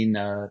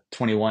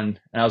 1921,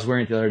 and I was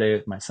wearing it the other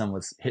day. My son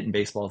was hitting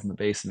baseballs in the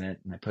basement,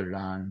 and I put it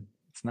on.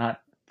 It's not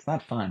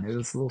fun. It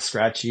was a little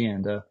scratchy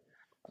and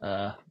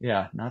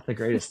yeah, not the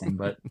greatest thing,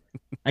 but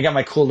I got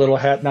my cool little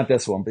hat, not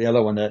this one, but the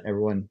other one that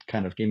everyone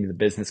kind of gave me the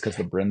business because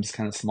the brim's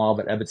kind of small,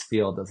 but Ebbets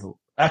Field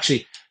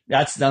actually,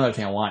 that's another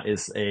thing I want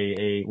is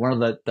a one of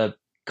the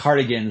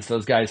cardigans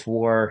those guys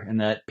wore in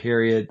that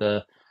period,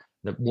 the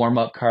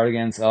warm-up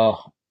cardigans. Oh,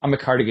 I'm a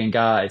cardigan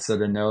guy, so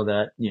to know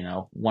that,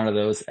 one of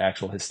those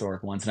actual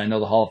historic ones, and I know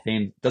the Hall of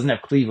Fame doesn't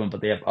have Cleveland,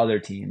 but they have other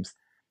teams,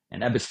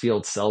 and Ebbets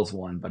Field sells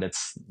one, but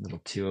it's a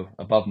little too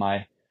above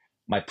my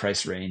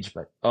price range.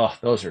 But oh,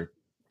 those are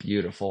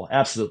beautiful,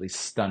 absolutely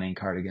stunning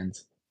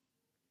cardigans.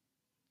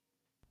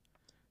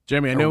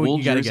 Jeremy, I know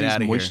you got to get out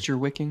of here. Moisture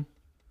wicking.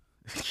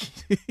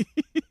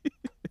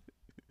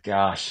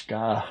 Gosh,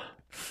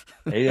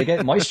 they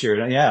get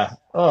moisture, yeah.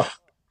 Oh,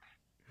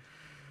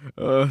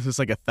 it's just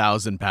like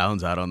 1,000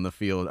 pounds out on the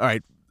field. All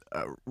right,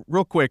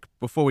 real quick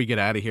before we get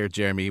out of here,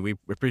 Jeremy, we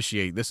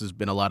appreciate this. Has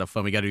been a lot of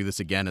fun. We got to do this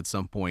again at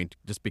some point,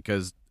 just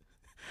because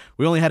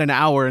we only had an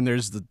hour and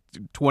there's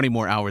 20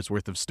 more hours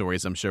worth of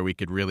stories I'm sure we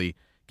could really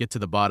get to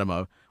the bottom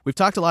of. We've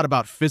talked a lot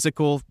about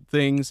physical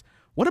things.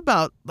 What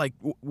about, like,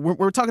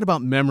 we're talking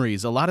about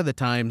memories. A lot of the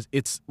times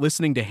it's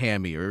listening to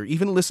Hammy or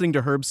even listening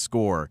to Herb's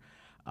score.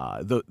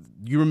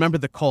 You remember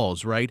the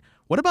calls, right?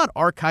 What about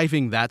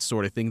archiving that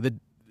sort of thing?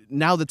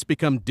 Now that's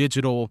become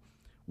digital,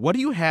 what do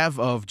you have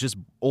of just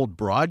old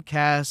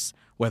broadcasts,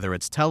 whether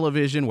it's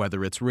television,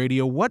 whether it's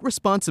radio? What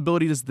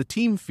responsibility does the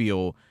team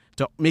feel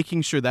to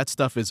making sure that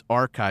stuff is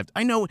archived?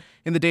 I know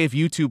in the day of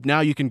YouTube,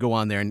 now you can go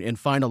on there and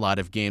find a lot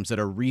of games that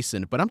are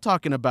recent, but I'm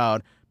talking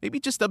about maybe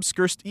just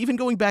obscure, even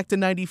going back to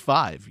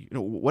 95.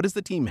 What does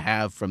the team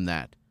have from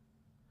that?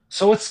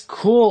 So what's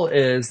cool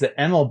is that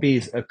MLB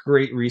is a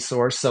great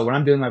resource. So when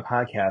I'm doing my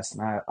podcast,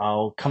 and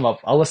I'll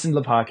listen to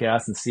the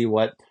podcast and see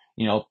what,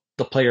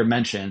 the player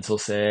mentions. He'll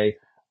say,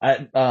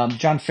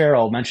 John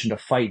Farrell mentioned a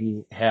fight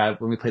he had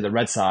when we played the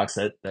Red Sox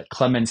that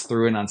Clemens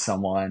threw in on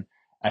someone.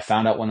 I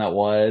found out when that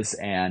was.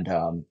 And,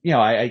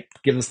 I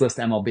give this list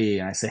to MLB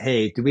and I say,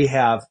 hey, do we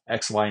have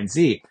X, Y, and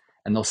Z?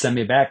 And they'll send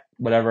me back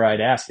whatever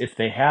I'd asked if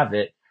they have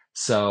it.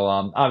 So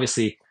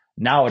obviously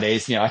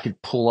nowadays, I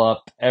could pull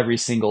up every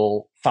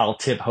single foul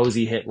tip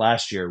Hosey hit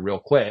last year real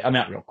quick. I mean,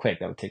 not real quick,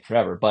 that would take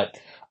forever, but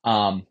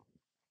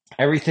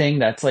everything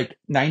that's like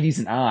 90s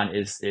and on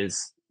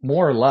is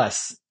more or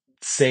less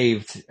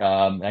saved.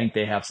 I think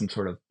they have some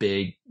sort of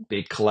big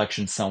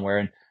collection somewhere,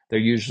 and they're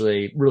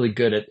usually really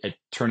good at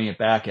turning it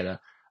back at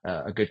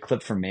a good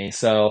clip for me.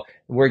 So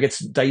where it gets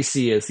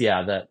dicey is, the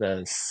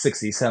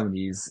 60s,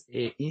 70s,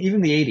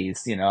 even the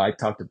 80s. I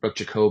talked to Brooke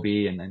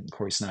Jacoby and then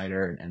Corey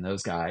Snyder and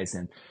those guys,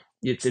 and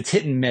it's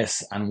hit and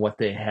miss on what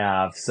they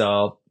have.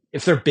 So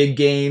if they're big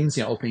games,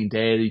 opening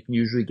day, you can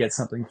usually get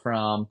something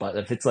from. But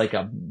if it's like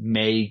a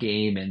May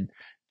game and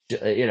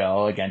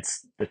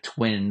against the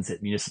Twins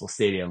at Municipal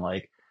Stadium,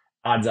 like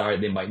odds are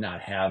they might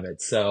not have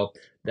it. So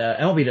the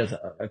MLB does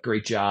a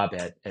great job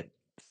at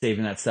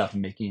saving that stuff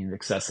and making it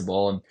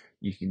accessible. And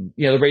you can,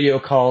 the radio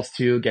calls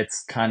too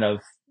gets kind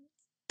of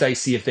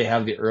dicey if they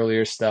have the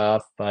earlier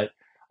stuff, but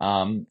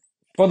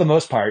for the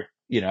most part,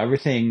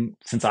 everything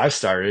since I've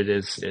started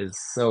is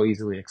so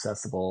easily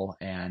accessible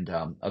and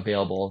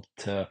available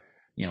to,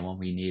 when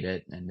we need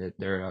it. And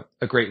they're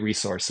a great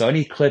resource. So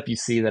any clip you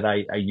see that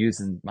I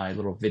use in my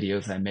little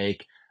videos I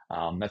make,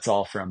 that's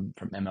all from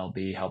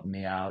MLB helping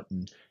me out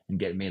and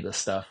getting me this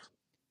stuff.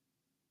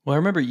 Well, I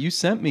remember you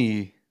sent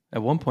me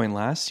at one point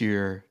last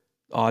year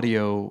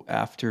audio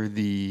after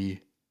the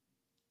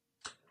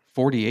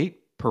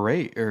 48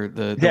 parade or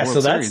the World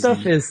so that Series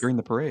stuff is during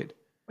the parade.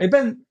 We've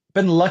been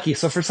lucky.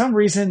 So for some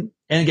reason,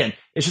 and again,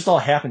 it's just all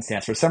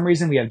happenstance. For some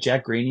reason, we have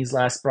Jack Graney's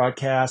last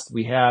broadcast.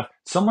 We have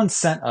someone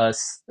sent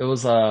us. It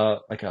was I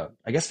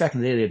guess back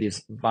in the day they had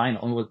these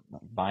vinyl,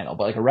 but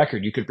like a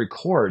record you could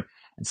record,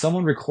 and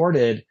someone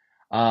recorded,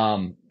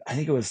 I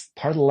think it was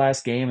part of the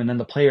last game, and then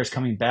the players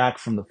coming back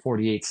from the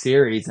 48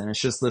 series, and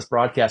it's just this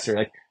broadcaster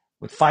like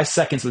with 5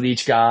 seconds with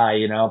each guy,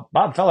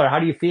 Bob Feller, how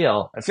do you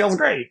feel? It feels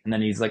great. And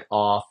then he's like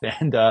off.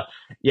 And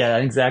yeah, I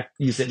think Zach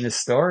used it in his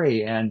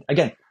story. And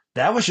again,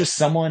 that was just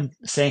someone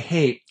saying,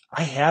 hey,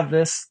 I have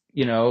this,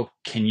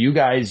 can you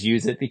guys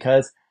use it?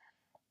 Because,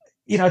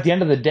 at the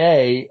end of the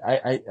day,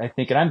 I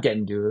think, and I'm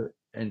getting to it,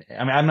 and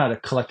I mean, I'm not a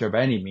collector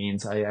by any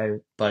means,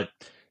 but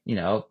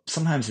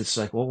sometimes it's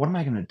like, well, what am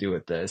I going to do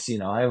with this?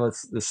 I have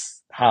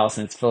this house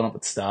and it's filling up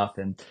with stuff,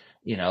 and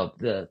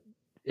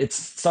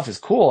stuff is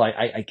cool.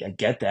 I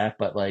get that,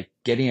 but like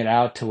getting it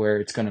out to where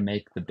it's going to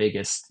make the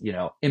biggest,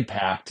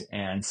 impact.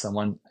 And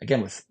someone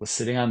again was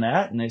sitting on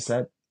that, and they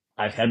said,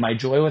 I've had my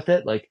joy with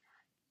it. Like,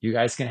 you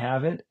guys can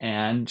have it.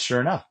 And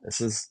sure enough,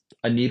 this is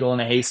a needle in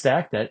a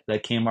haystack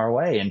that came our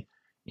way. And,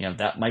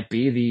 that might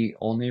be the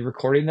only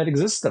recording that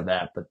exists of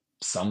that, but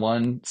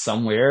someone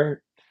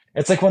somewhere,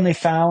 it's like when they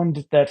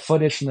found that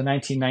footage from the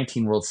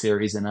 1919 World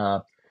Series in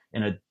a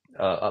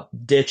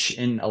ditch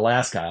in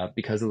Alaska,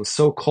 because it was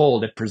so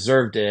cold, it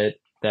preserved it,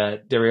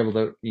 that they were able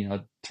to,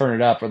 turn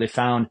it up. Or they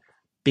found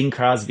Bing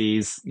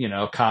Crosby's,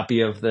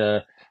 copy of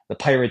the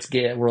Pirates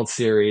World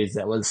Series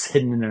that was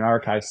hidden in an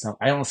archive. So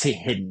I don't say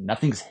hidden.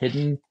 Nothing's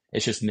hidden.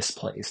 It's just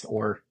misplaced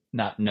or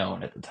not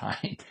known at the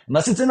time,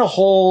 unless it's in a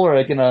hole or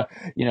like in a,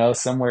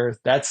 somewhere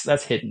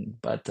that's hidden.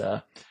 But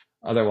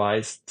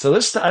otherwise, so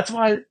that's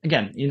why,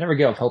 again, you never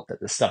give up hope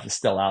that this stuff is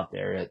still out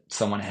there, that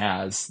someone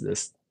has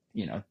this,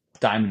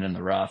 diamond in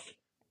the rough.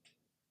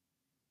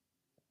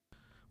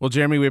 Well,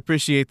 Jeremy, we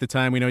appreciate the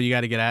time. We know you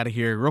got to get out of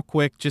here. Real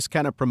quick, just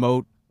kind of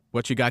promote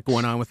what you got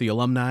going on with the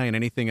alumni and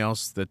anything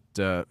else that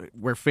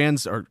where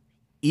fans are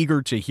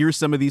eager to hear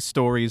some of these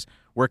stories.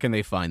 Where can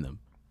they find them?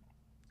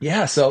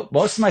 Yeah, so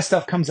most of my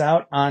stuff comes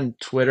out on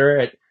Twitter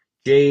at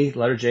J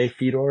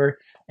Feador,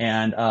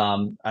 and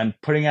I'm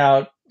putting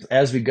out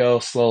as we go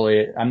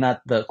slowly. I'm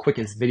not the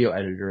quickest video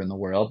editor in the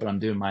world, but I'm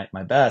doing my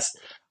best.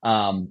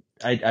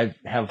 I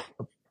have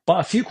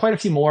quite a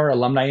few more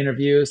alumni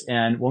interviews,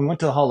 and when we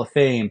went to the Hall of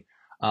Fame,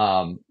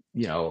 I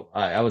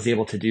was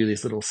able to do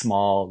these little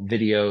small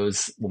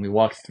videos when we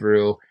walked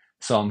through.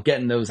 So I'm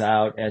getting those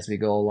out as we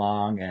go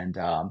along, and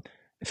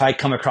if I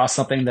come across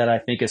something that I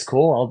think is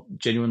cool, I'll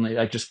genuinely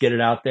just get it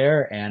out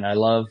there. And I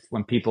love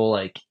when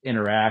people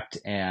interact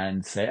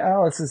and say,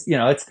 "Oh, this is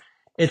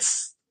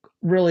it's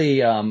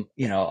really a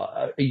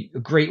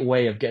great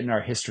way of getting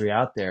our history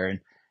out there."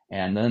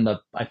 And then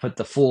I put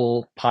the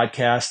full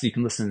podcast. You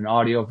can listen to an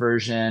audio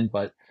version,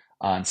 but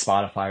on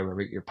Spotify, wherever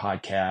you get your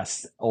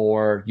podcasts,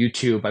 or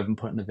YouTube, I've been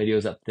putting the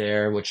videos up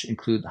there, which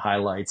include the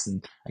highlights.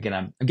 And again,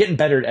 I'm getting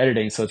better at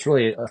editing, so it's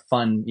really a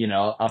fun,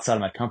 outside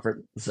of my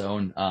comfort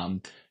zone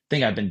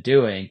thing I've been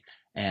doing.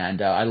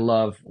 And I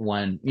love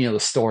when the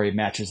story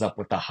matches up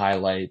with the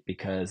highlight,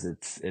 because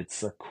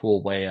it's a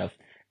cool way of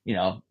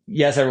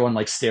yes, everyone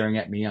likes staring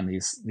at me on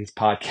these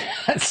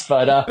podcasts,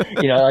 but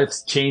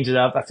let's change it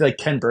up. I feel like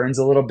Ken Burns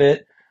a little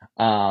bit.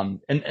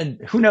 And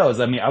who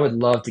knows? I mean, I would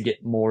love to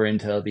get more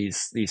into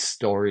these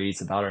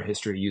stories about our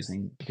history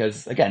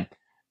because again,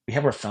 we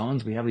have our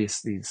phones, we have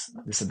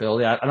this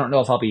ability. I don't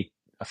know if I'll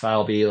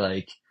be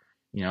like,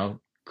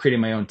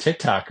 creating my own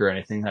TikTok or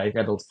anything. I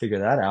got to figure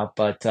that out,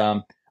 but,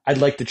 I'd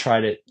like to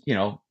try to,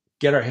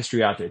 get our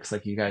history out there. Cause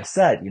like you guys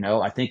said,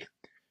 I think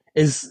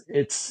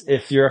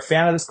if you're a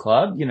fan of this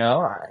club,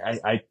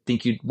 I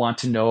think you'd want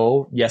to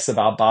know, yes,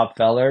 about Bob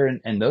Feller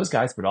and those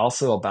guys, but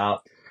also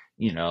about,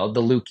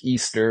 the Luke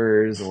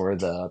Easters or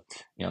the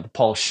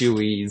Paul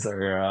Shueys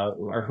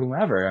or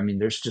whomever. I mean,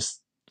 there's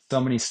just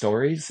so many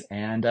stories.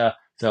 And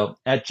so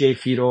at J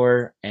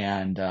Feador,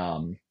 and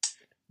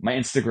my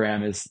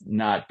Instagram is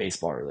not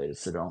baseball related,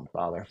 so don't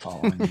bother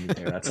following me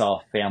there. That's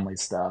all family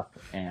stuff.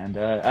 And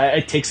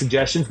I take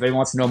suggestions. If anyone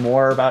wants to know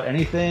more about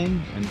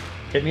anything, and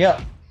hit me up.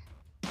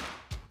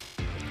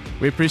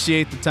 We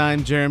appreciate the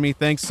time, Jeremy.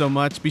 Thanks so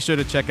much. Be sure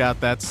to check out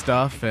that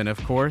stuff. And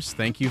of course,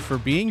 thank you for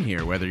being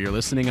here, whether you're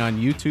listening on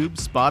YouTube,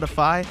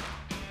 Spotify,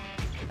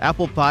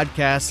 Apple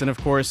Podcasts, and of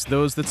course,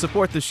 those that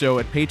support the show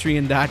at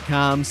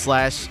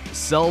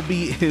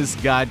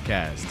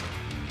patreon.com/SelbyIsGodcast.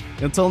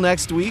 Until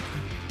next week,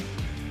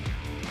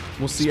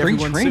 we'll see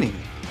everyone training.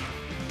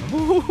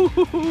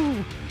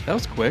 Soon. That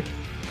was quick.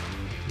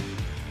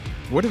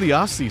 Where did the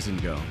off season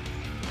go?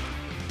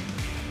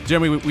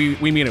 Jeremy,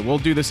 we mean it. We'll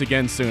do this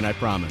again soon, I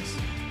promise.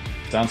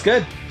 Sounds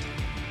good.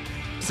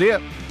 See ya.